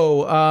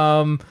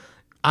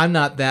 I'm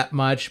not that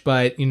much,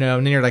 but, and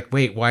then you're like,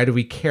 wait, why do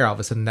we care all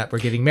of a sudden that we're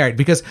getting married?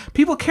 Because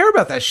people care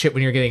about that shit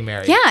when you're getting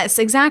married. Yes,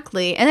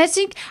 exactly. And I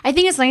think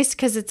it's nice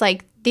because it's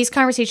like these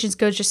conversations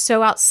go just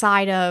so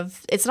outside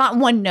of, it's not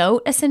one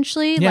note,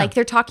 essentially. Yeah. Like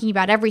they're talking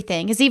about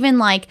everything. It's even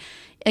like,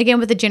 again,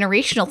 with the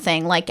generational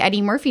thing, like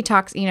Eddie Murphy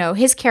talks,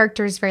 his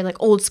character is very like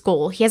old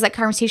school. He has that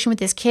conversation with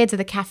his kids at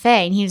the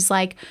cafe, and he's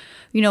like,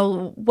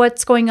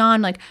 what's going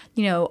on? Like,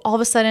 all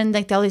of a sudden,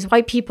 like all these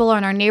white people are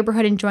in our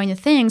neighborhood enjoying the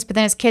things, but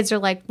then his kids are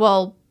like,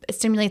 well, it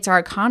stimulates our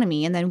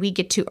economy, and then we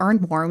get to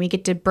earn more, and we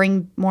get to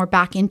bring more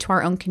back into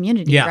our own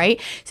community,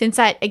 right? Since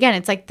that, again,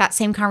 it's like that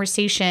same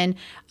conversation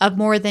of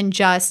more than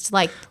just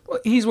like... Well,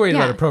 he's worried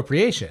about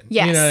appropriation.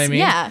 Yes. You know what I mean?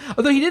 Yeah.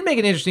 Although he did make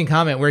an interesting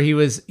comment where he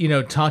was,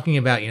 talking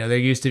about,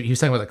 he was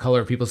talking about the color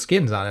of people's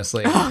skins,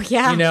 honestly. Oh,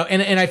 yeah.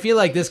 And I feel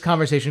like this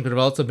conversation could have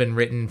also been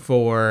written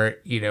for,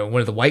 one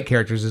of the white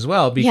characters as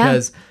well,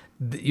 because...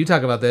 you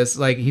talk about this,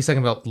 like he's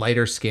talking about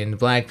lighter skinned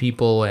black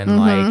people and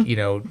like, you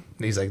know,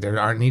 he's like, there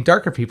aren't any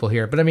darker people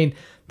here. But I mean,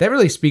 that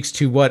really speaks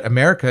to what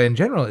America in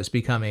general is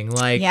becoming.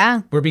 Like,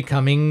 we're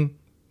becoming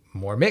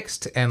more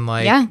mixed and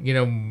like, you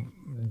know,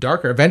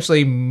 darker.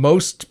 Eventually,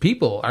 most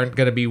people aren't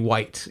going to be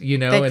white, you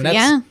know, and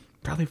that's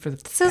probably for the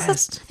best.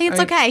 I think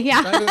it's okay.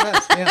 Yeah. Probably the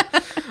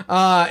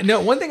best,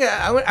 no, one thing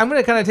I'm going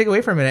to kind of take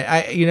away for a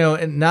minute, you know,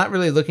 and not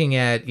really looking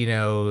at, you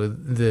know,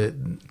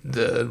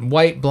 the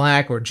white,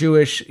 black, or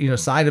Jewish, you know,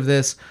 side of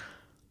this.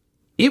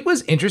 It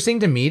was interesting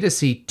to me to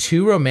see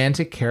two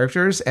romantic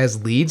characters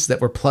as leads that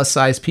were plus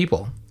size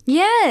people.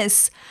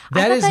 Yes.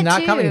 That is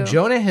not common.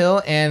 Jonah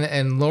Hill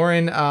and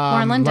Lauren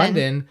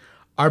London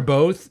are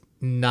both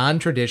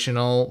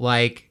non-traditional,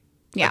 like,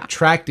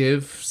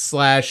 attractive /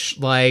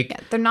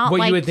 like they're not what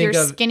like you would think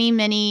your of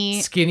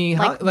skinny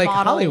like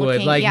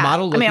Hollywood, like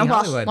model looking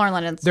Hollywood. Lauren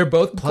London's they're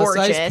both plus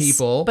gorgeous, size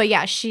people, but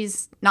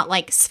she's not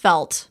like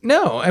svelte.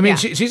 No, I mean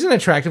she's an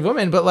attractive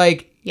woman, but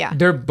like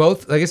they're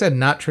both, like I said,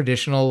 not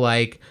traditional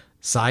like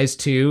size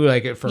 2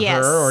 like for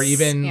her, or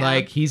even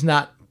like he's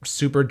not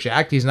super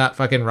jacked. He's not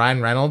fucking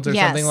Ryan Reynolds or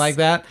something like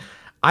that.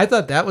 I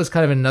thought that was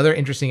kind of another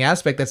interesting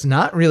aspect that's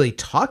not really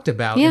talked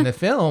about in the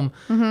film.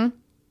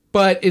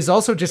 But is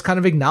also just kind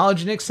of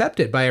acknowledged and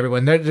accepted by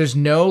everyone. There's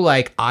no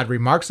like odd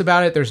remarks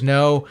about it. There's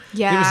no.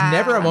 There was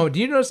never a moment. Do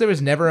you notice there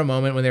was never a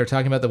moment when they were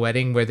talking about the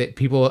wedding where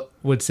people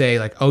would say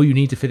like, "Oh, you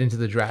need to fit into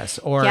the dress,"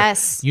 or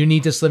 "You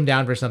need to slim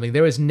down for something."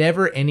 There was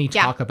never any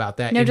talk about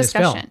that in this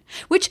film.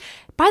 Which,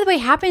 by the way,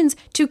 happens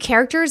to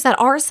characters that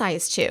are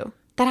size 2.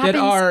 That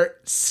are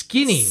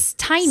skinny,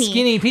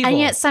 skinny people. And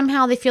yet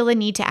somehow they feel the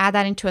need to add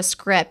that into a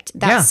script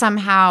that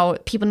somehow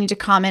people need to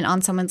comment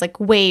on someone's like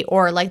weight,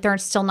 or like they're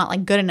still not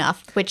like good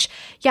enough, which,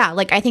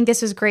 like I think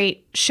this was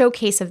great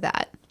showcase of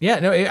that. Yeah,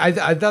 no,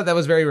 I thought that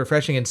was very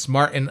refreshing and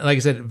smart. And like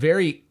I said,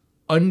 very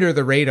under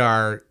the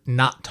radar,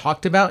 not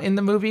talked about in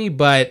the movie,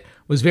 but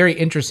was very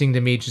interesting to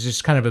me to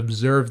just kind of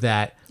observe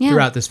that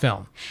throughout this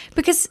film.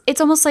 Because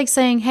it's almost like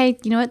saying, hey,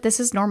 you know what?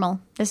 This is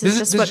normal. This is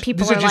just what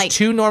people are like. These are just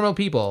two normal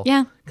people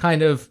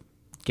kind of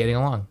getting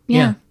along.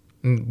 And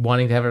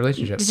wanting to have a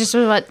relationship. It's just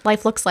what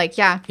life looks like.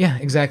 Yeah,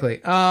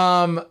 exactly.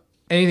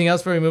 Anything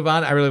else before we move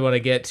on? I really want to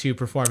get to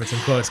performance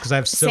and quotes because I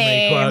have so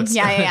many quotes.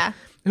 Yeah.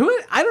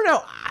 I don't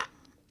know.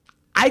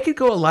 I could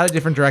go a lot of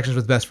different directions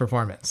with best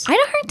performance. I had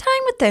a hard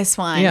time with this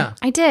one. Yeah.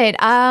 I did.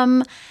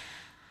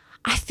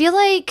 I feel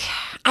like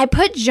I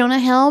put Jonah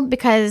Hill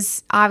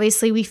because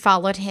obviously we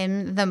followed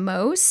him the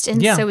most.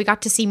 And so we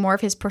got to see more of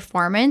his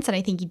performance. And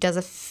I think he does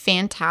a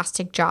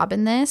fantastic job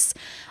in this.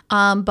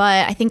 But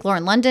I think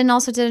Lauren London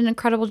also did an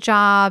incredible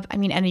job. I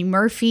mean, Eddie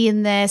Murphy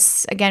in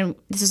this. Again,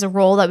 this is a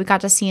role that we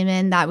got to see him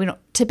in that we don't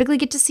typically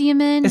get to see him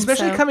in.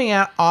 Especially coming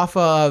out off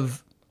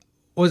of,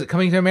 was it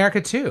Coming to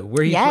America too?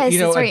 Where he, that's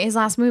right. His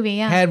last movie,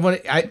 had one.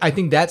 I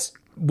think that's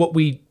what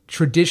we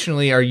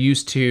traditionally are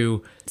used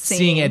to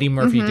seeing Eddie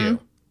Murphy do.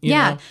 You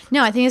know?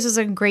 No, I think this was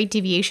a great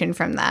deviation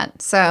from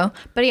that. So,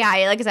 but like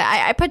I said,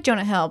 I put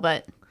Jonah Hill,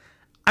 but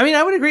I mean,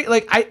 I would agree.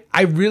 Like,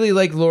 I really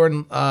like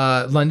Lauren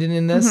London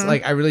in this.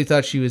 Like, I really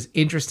thought she was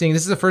interesting.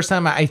 This is the first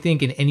time I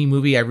think in any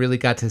movie I really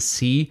got to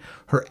see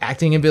her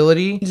acting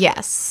ability.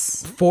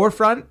 Yes.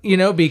 Forefront, you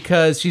know,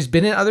 because she's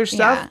been in other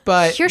stuff,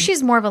 but here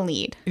she's more of a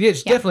lead. Yeah,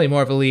 she's definitely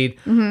more of a lead.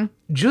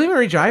 Julie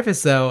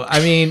Louis-Dreyfus, though, I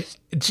mean,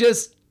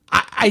 just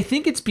I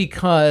think it's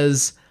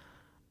because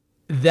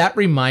that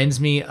reminds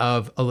me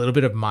of a little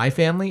bit of my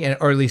family,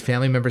 or at least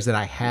family members that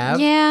I have.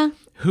 Yeah.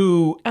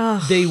 Who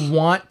they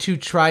want to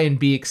try and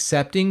be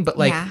accepting, but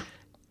like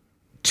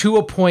to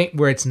a point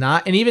where it's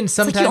not. And even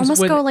sometimes you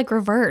almost go like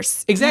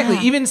reverse. Exactly.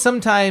 Yeah. Even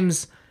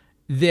sometimes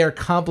their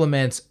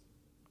compliments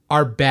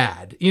are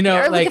bad. You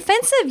know, or like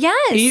offensive,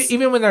 yes.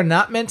 Even when they're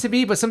not meant to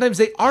be, but sometimes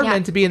they are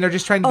meant to be and they're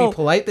just trying to be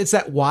polite. It's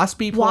that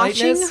waspy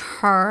politeness. Watching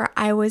her,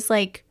 I was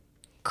like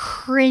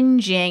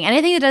cringing, and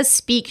I think it does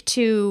speak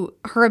to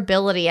her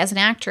ability as an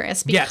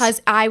actress,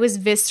 because I was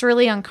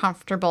viscerally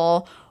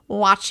uncomfortable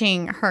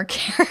watching her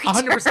character.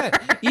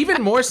 100%.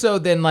 Even more so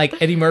than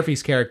like Eddie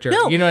Murphy's character.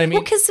 No, you know what I mean?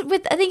 Well, because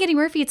I think Eddie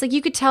Murphy, it's like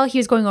you could tell he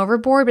was going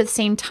overboard, but at the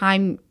same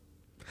time,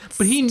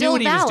 but he knew what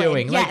he was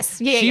doing.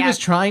 Yes. Like, she was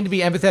trying to be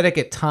empathetic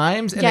at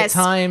times, and at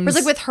times, but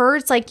like with her,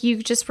 it's like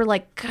you just were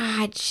like,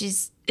 God,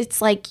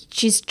 it's like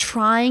she's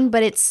trying,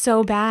 but it's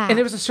so bad. And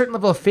there was a certain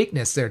level of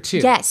fakeness there too.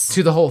 Yes.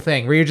 To the whole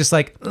thing, where you're just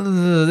like,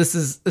 this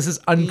is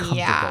uncomfortable.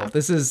 Yeah.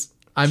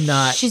 I'm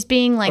not. She's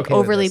being like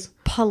overly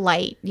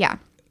polite. Yeah.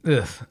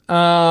 Ugh.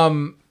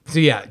 So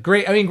yeah,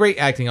 great. I mean, great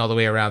acting all the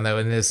way around though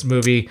in this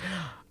movie.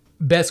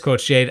 Best quote,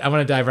 Jade. I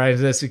want to dive right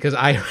into this because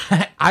I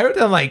wrote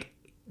down like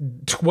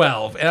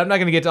 12, and I'm not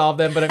going to get to all of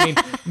them, but I mean,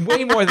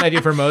 way more than I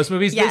do for most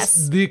movies.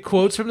 Yes. The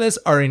quotes from this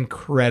are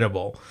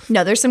incredible.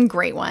 No, there's some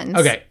great ones.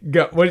 Okay,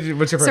 go. What's your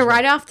first one? So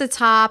right off the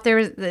top,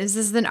 this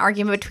is an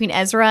argument between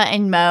Ezra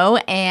and Mo,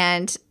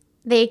 and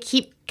they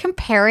keep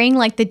comparing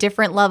like the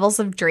different levels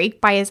of Drake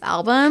by his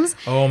albums.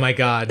 Oh my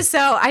God. So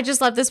I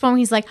just love this one where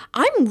he's like,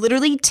 I'm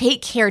literally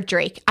Take Care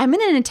Drake. I'm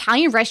in an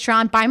Italian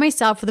restaurant by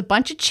myself with a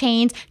bunch of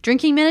chains,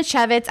 drinking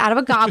Manischewitz out of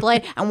a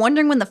goblet and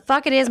wondering when the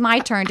fuck it is my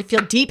turn to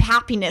feel deep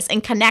happiness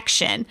and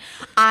connection.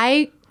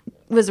 I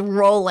was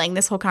rolling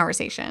this whole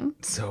conversation.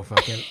 So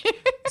fucking.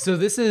 So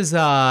this is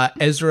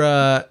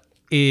Ezra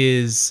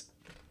is,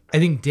 I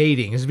think,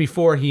 dating. This is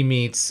before he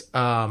meets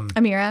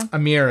Amira.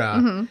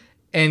 Mm-hmm.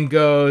 And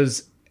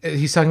goes,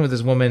 he's talking with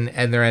this woman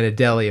and they're at a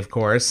deli, of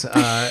course,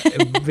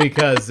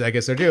 because I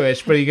guess they're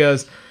Jewish. But she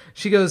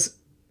goes,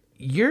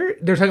 they're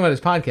talking about his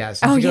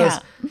podcast. And she goes,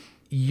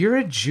 you're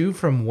a Jew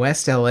from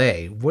West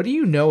LA. What do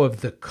you know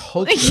of the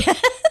culture?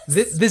 Yes.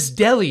 This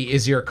deli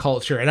is your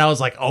culture. And I was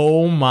like,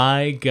 oh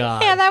my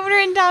God. Yeah, that one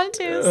written down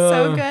too.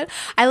 So good.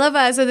 I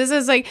love so this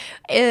is like,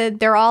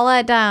 they're all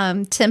at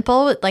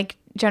Temple with like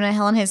Jonah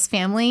Hill and his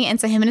family, and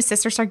so him and his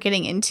sister start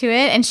getting into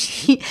it, and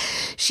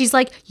she's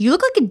like, you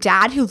look like a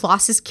dad who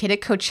lost his kid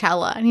at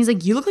Coachella, and he's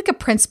like, you look like a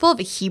principal of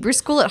a Hebrew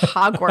school at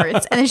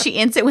Hogwarts. And then she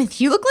ends it with,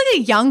 you look like a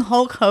young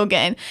Hulk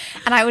Hogan.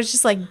 And I was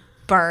just like,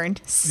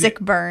 burned, sick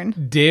burn.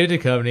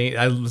 David Duchovny,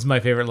 was my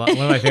favorite one of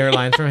my favorite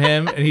lines from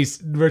him, and he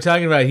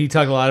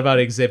talked a lot about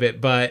Exhibit,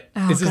 but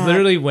this is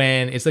literally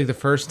when it's like the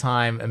first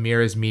time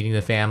Amira is meeting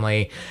the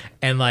family,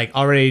 and like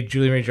already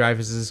Julie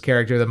Louis-Dreyfus's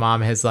character, the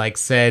mom, has like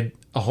said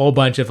a whole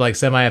bunch of like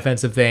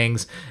semi-offensive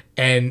things,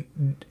 and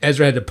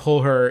Ezra had to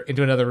pull her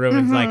into another room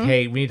and like,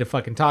 hey, we need to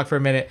fucking talk for a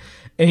minute.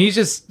 And he's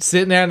just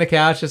sitting there on the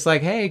couch just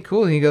like, hey,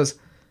 cool. And he goes,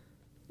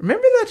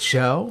 remember that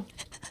show,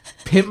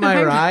 Pimp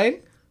My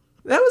Ride?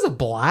 That was a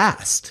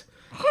blast.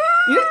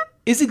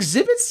 Is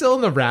Exhibit still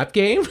in the rap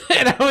game?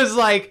 And I was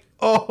like,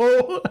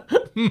 oh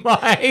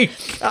my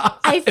God.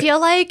 I feel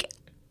like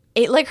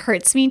it like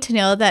hurts me to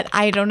know that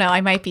I don't know, I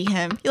might be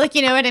him. Like,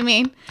 you know what I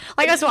mean?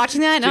 Like I was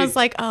watching that and I was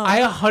like, oh. I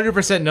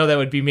 100% know that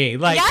would be me.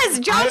 Like, yes,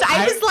 Josh,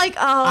 I was like,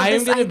 oh. I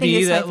am going to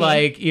be that,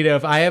 like, you know,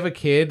 if I have a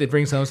kid that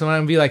brings home someone, I'm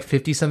going to be like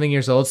 50-something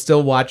years old,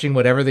 still watching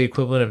whatever the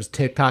equivalent of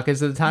TikTok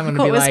is at the time. I'm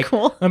going to be like,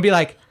 cool. I'm going to be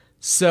like,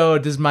 so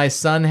does my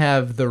son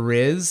have the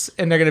Riz?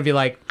 And they're going to be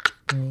like,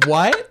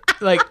 what?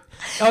 Like,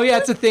 oh yeah,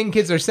 it's a thing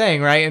kids are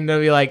saying, right? And they'll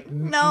be like,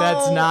 no,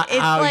 that's not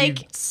how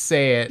like, you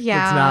say it.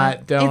 Yeah, it's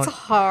not. Don't. It's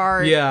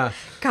hard. Yeah.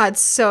 God,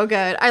 so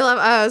good. I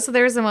love. So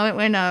there was a moment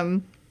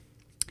when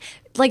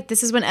like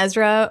this is when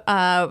Ezra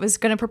was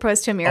going to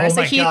propose to Amira. Oh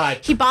so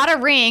he bought a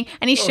ring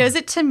and he shows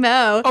it to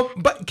Mo. Oh,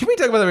 but can we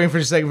talk about the ring for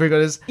a second before we go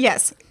to this?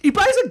 Yes. He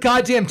buys a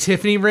goddamn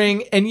Tiffany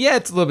ring, and yeah,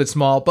 it's a little bit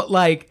small, but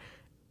like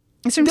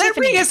it's from that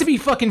Tiffany's. ring has to be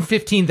fucking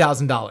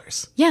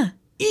 $15,000. Yeah.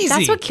 Easy.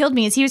 That's what killed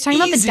me is he was talking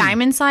about the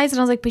diamond size, and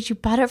I was like, but you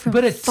bought it from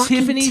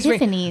Tiffany's.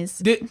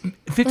 $15,000,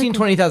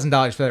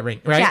 $20,000 for that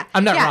ring, right? Yeah,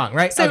 I'm not wrong,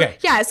 right? So, okay.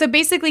 Yeah, so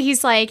basically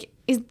he's like,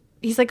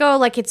 oh,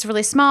 like it's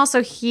really small.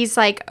 So he's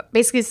like,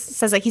 basically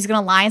says like he's going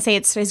to lie and say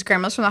it's his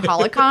grandma's from the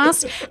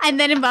Holocaust. And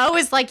then Mo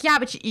is like, yeah,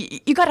 but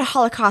you got to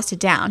Holocaust it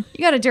down.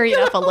 You got to dirty it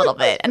up a little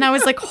bit. And I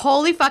was like,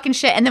 holy fucking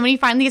shit. And then when he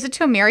finally gets it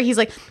to Amira, he's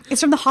like,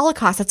 it's from the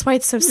Holocaust. That's why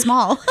it's so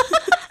small.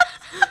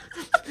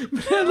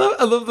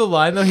 I love the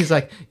line though. He's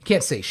like, you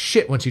can't say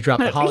shit once you drop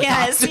the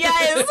Holocaust.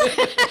 Yes.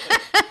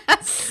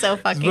 So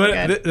fucking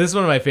good. This is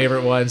one of my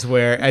favorite ones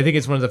where I think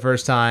it's one of the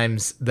first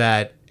times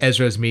that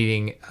Ezra's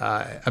meeting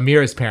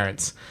Amira's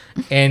parents,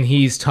 and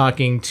he's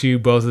talking to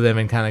both of them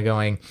and kind of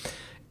going,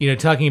 you know,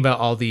 talking about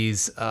all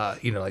these,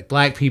 you know, like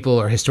black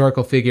people or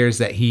historical figures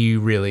that he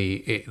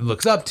really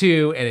looks up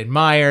to and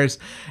admires.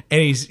 And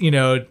he's, you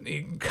know,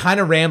 kind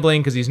of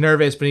rambling because he's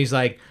nervous, but he's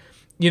like,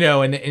 you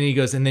know, and he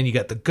goes, and then you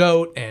got the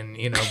goat and,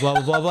 you know, blah,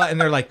 blah, blah, blah. And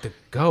they're like, the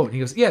goat? And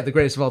he goes, yeah, the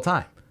greatest of all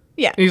time.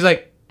 Yeah. And he's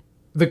like,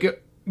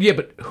 yeah,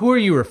 but who are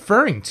you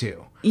referring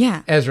to?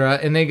 Yeah. Ezra.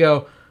 And they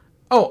go,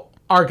 oh,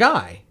 our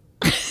guy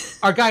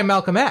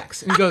Malcolm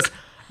X. And he goes,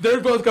 they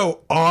both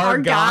go, our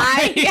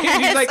guy? Yes.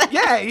 And he's like,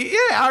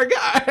 yeah, our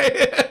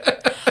guy.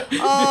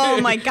 Oh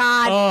my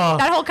God.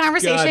 That whole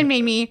conversation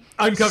made me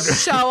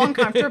so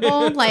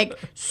uncomfortable. Like,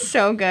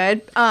 so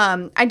good.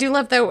 I do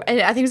love though,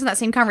 I think it was in that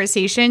same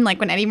conversation, like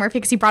when Eddie Murphy,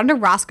 because he brought him to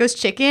Roscoe's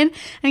Chicken,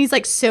 and he's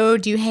like, so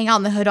do you hang out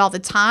in the hood all the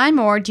time,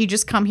 or do you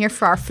just come here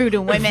for our food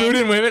and women? Food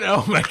and women?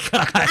 Oh my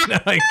God. Oh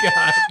my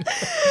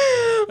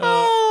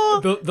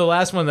God. The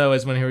last one though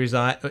is when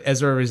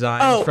Ezra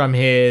resigns from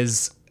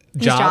his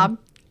job.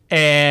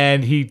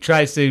 And he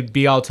tries to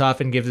be all tough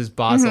and gives his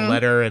boss a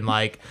letter and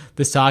like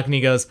this talk, and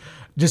he goes,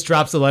 just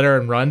drops the letter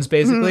and runs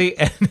basically.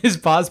 And his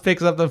boss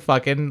picks up the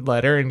fucking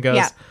letter and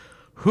goes,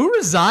 who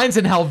resigns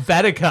in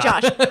Helvetica?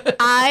 Josh,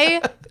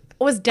 I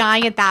was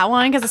dying at that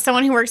one because as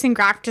someone who works in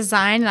graphic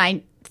design, and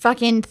I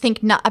fucking think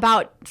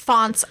about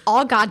fonts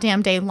all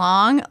goddamn day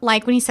long.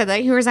 Like when he said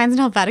that, who resigns in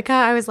Helvetica,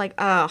 I was like,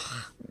 ugh,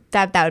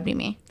 that would be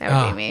me.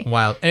 That would be me.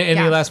 Wild.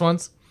 Any last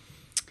ones?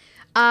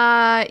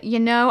 You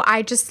know,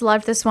 I just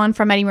loved this one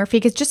from Eddie Murphy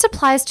because it just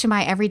applies to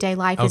my everyday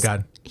life. Oh,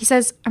 God. He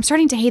says, I'm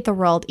starting to hate the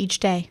world each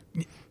day.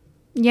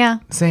 Yeah.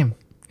 Same.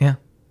 Yeah.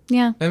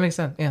 Yeah. That makes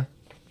sense. Yeah.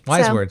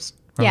 Wise words.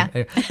 Yeah.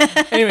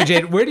 Anyway,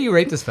 Jade, where do you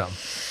rate this film?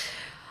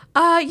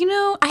 You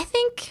know, I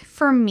think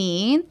for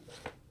me,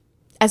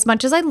 as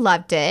much as I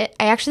loved it,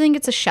 I actually think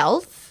it's a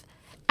shelf.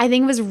 I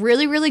think it was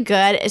really, really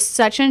good. It's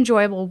such an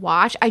enjoyable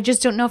watch. I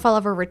just don't know if I'll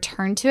ever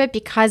return to it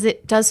because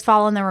it does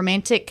fall in the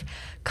romantic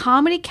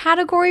comedy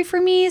category for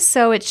me.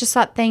 So it's just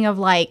that thing of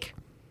like,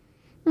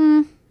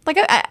 like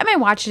I might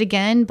watch it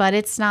again, but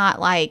it's not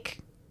like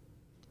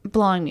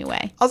blowing me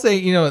away. I'll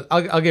say,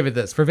 I'll give it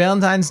this. For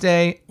Valentine's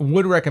Day,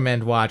 would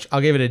recommend watch.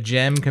 I'll give it a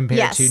gem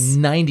compared to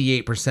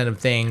 98% of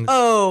things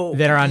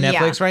that are on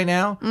Netflix right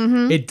now.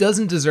 It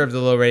doesn't deserve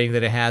the low rating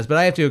that it has, but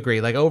I have to agree.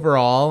 Like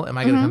overall, am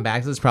I going to come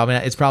back to this? Probably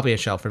not. It's probably a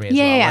shelf for me as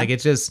well. Like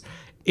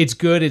it's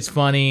good. It's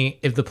funny.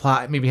 If the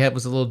plot maybe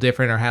was a little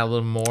different or had a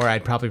little more,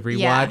 I'd probably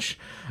rewatch.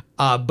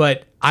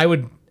 But I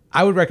would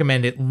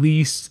recommend at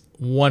least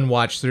one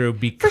watch through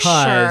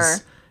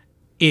because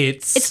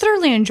it's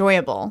thoroughly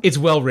enjoyable. It's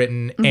well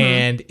written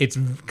and it's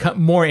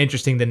more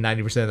interesting than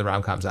 90% of the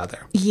rom-coms out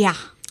there. Yeah.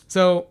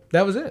 So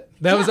that was it.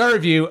 That was our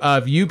review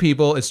of You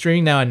People. It's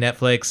streaming now on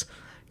Netflix.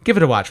 Give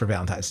it a watch for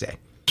Valentine's Day.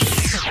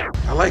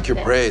 I like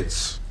your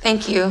braids.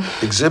 Thank you.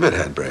 Exhibit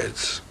had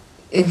braids.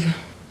 We've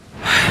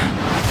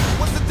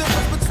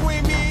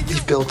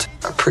built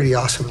a pretty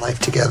awesome life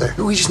together.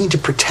 We just need to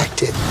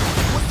protect it.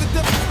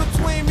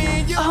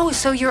 Oh,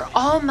 so you're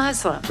all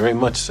Muslim. Very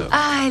much so.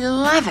 I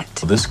love it.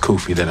 This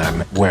kufi that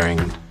I'm wearing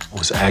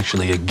was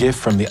actually a gift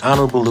from the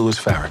Honorable Louis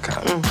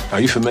Farrakhan.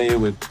 Are you familiar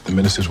with the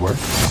minister's work?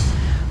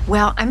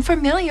 Well, I'm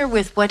familiar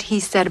with what he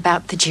said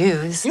about the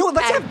Jews. You know what,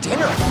 let's have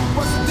dinner.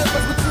 What's the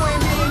difference between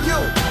me and you?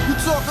 You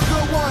talk a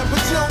good one,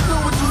 but you don't do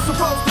what you're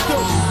supposed to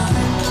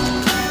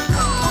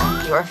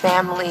do. Your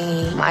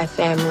family, my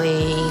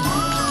family.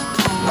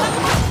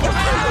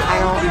 I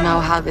don't know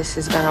how this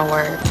is gonna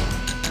work.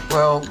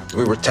 Well,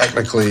 we were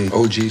technically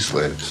OG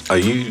slaves. Are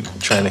you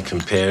trying to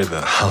compare the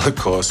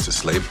Holocaust to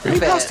slavery? Can you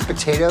pass the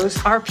potatoes?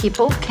 Our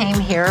people came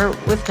here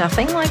with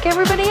nothing like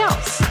everybody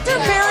else. They're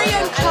very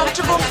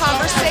uncomfortable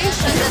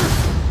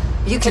conversations.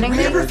 You kidding Did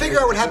me? we ever figure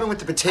out what happened with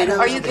the potatoes?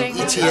 Are you kidding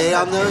me? ETA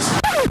on those?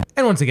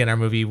 And once again, our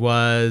movie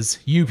was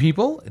You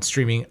People. It's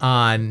streaming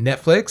on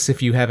Netflix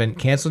if you haven't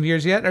canceled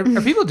yours yet. Are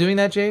people doing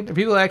that, Jade? Are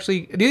people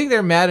actually... Do you think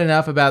they're mad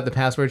enough about the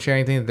password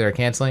sharing thing that they're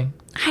canceling?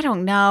 I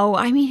don't know.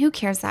 I mean, who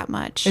cares that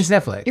much? It's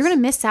Netflix. You're going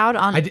to miss out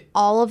on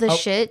all of the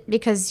shit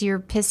because you're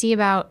pissy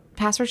about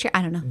password share.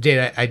 I don't know.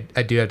 Jade,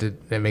 I do have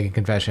to make a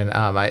confession.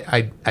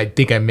 I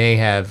think I may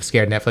have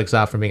scared Netflix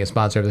off from being a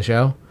sponsor of the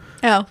show.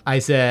 Oh. I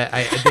said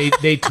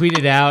they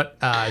tweeted out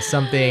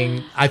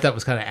something I thought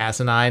was kind of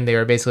asinine. They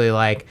were basically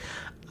like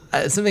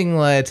something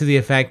to the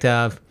effect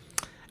of,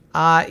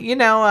 where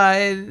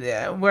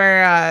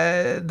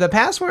the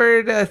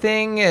password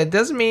thing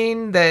doesn't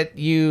mean that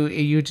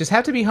you just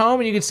have to be home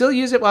and you can still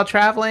use it while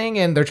traveling.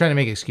 And they're trying to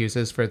make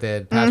excuses for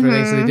the password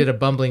thing. So they did a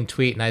bumbling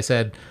tweet, and I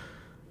said,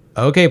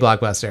 "Okay,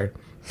 Blockbuster."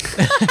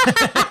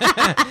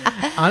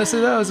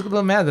 Honestly, though, I was a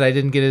little mad that I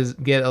didn't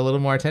get a little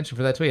more attention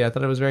for that tweet. I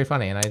thought it was very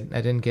funny, and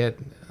I didn't get.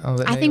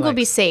 I think we'll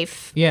be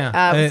safe.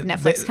 Yeah, with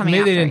Netflix coming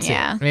out.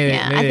 Maybe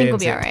I think we'll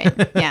be all right.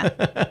 Yeah.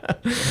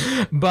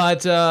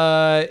 But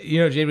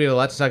Jade, we have a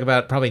lot to talk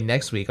about probably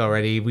next week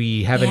already.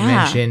 We haven't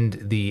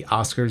mentioned the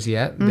Oscars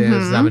yet.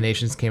 Those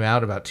nominations came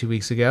out about 2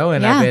 weeks ago,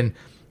 and I've been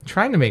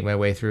trying to make my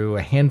way through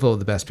a handful of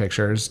the best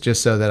pictures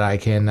just so that I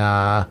can,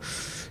 at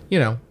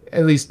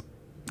least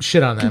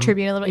shit on them.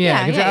 Contribute a little bit.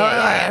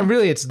 Yeah.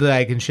 Really, it's that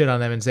I can shit on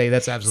them and say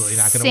that's absolutely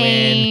not going to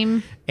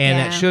win. And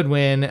that should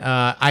win.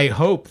 I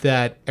hope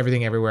that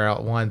Everything Everywhere All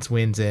at Once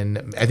wins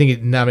in, I think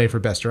it's nominated for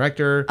Best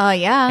Director. Oh,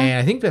 yeah. And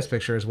I think Best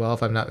Picture as well,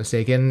 if I'm not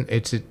mistaken.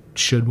 It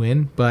should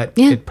win, but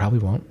it probably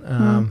won't.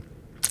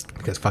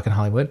 Because fucking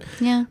Hollywood.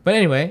 Yeah. But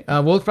anyway,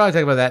 we'll probably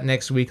talk about that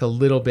next week a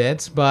little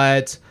bit.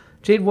 But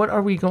Jade, what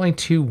are we going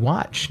to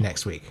watch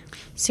next week?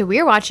 So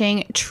we're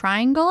watching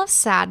Triangle of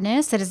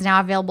Sadness that is now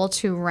available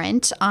to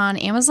rent on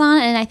Amazon,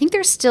 and I think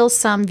there's still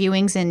some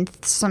viewings in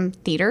some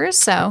theaters.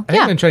 So I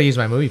think I'm going to try to use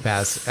my Movie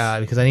Pass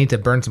because I need to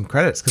burn some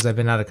credits because I've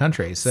been out of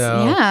country.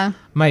 So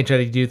might try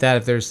to do that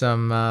if there's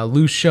some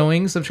loose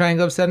showings of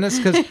Triangle of Sadness.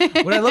 Because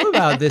what I love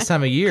about this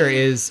time of year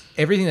is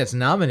everything that's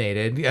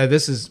nominated.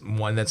 This is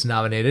one that's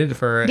nominated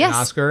for an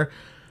Oscar.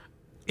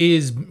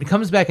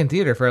 Comes back in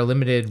theater for a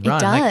limited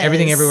run. Like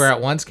Everything Everywhere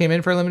at Once came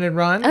in for a limited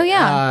run. Oh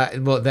yeah.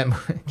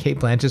 That Kate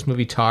Blanchett's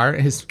movie Tar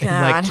is in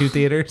like 2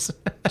 theaters.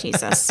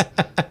 Jesus.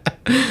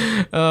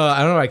 I don't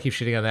know why I keep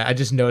shitting on that. I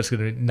just know it's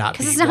going to not be.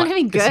 Because it's not going to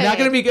be good. It's not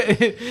going to be good.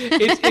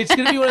 It's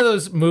going to be one of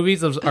those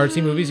movies, those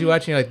artsy movies you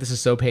watch, and you're like, this is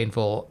so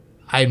painful.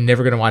 I'm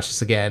never going to watch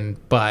this again.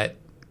 But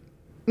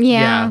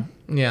yeah.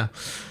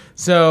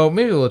 So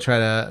maybe we'll try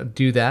to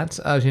do that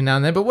every now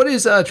and then. But what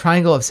is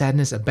Triangle of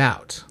Sadness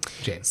about,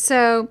 James?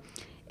 So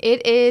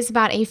it is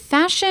about a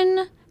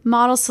fashion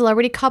model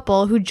celebrity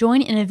couple who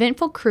join an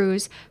eventful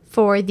cruise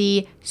for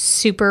the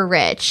super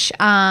rich,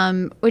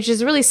 which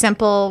is a really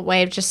simple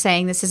way of just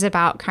saying this is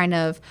about kind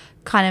of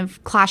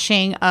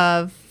clashing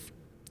of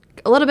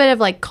a little bit of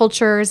like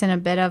cultures and a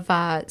bit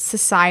of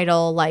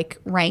societal like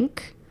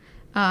rank,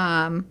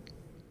 and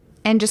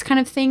just kind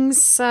of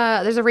things.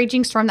 There's a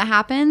raging storm that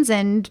happens,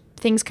 and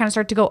things kind of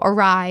start to go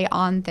awry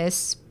on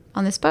this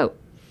boat.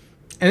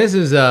 And this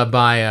is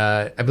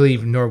by, I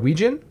believe,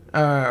 Norwegian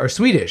or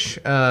Swedish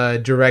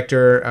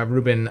director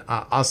Ruben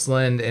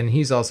Östlund, and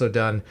he's also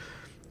done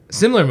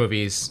similar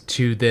movies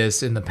to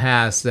this in the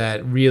past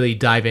that really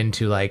dive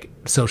into like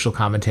social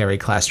commentary,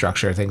 class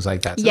structure, things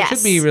like that. So it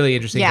should be really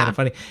interesting, kind of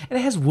funny. And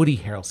it has Woody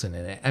Harrelson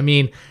in it. I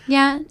mean,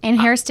 and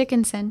Harris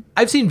Dickinson.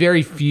 I've seen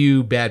very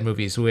few bad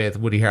movies with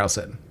Woody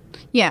Harrelson.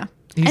 Yeah.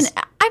 And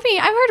I mean,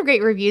 I've heard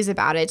great reviews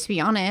about it, to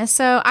be honest.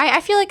 So I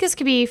feel like this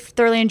could be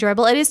thoroughly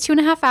enjoyable. It is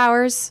 2.5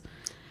 hours.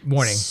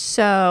 Warning.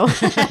 So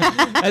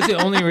that's the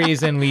only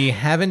reason we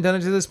haven't done it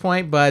to this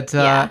point, but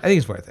I think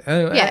it's worth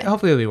it.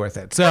 Hopefully it'll be worth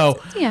it.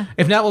 So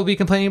if not, we'll be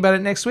complaining about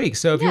it next week.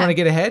 So if you want to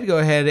get ahead, go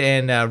ahead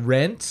and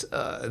rent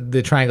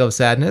The Triangle of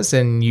Sadness,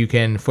 and you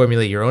can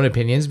formulate your own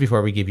opinions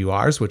before we give you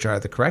ours, which are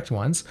the correct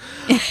ones.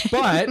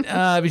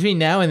 But between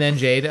now and then,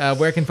 Jade,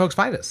 where can folks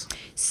find us?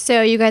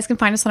 So you guys can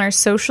find us on our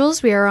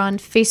socials. We are on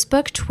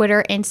Facebook,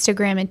 Twitter,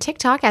 Instagram, and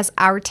TikTok as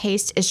Our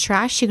Taste is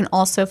Trash. You can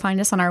also find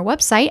us on our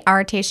website,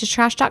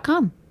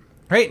 ourtasteIsTrash.com.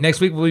 Great.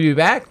 Next week we'll be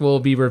back. We'll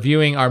be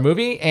reviewing our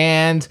movie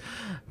and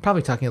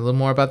probably talking a little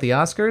more about the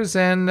Oscars.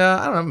 And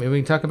I don't know, maybe we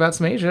can talk about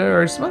some Asia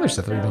or some other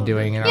stuff that we've been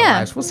doing in our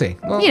lives. We'll see.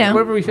 Well,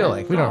 whatever we feel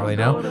like. We don't really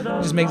know. We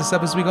just make this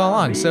up as we go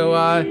along. So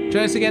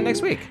join us again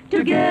next week.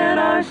 To get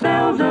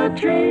ourselves a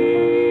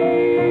treat.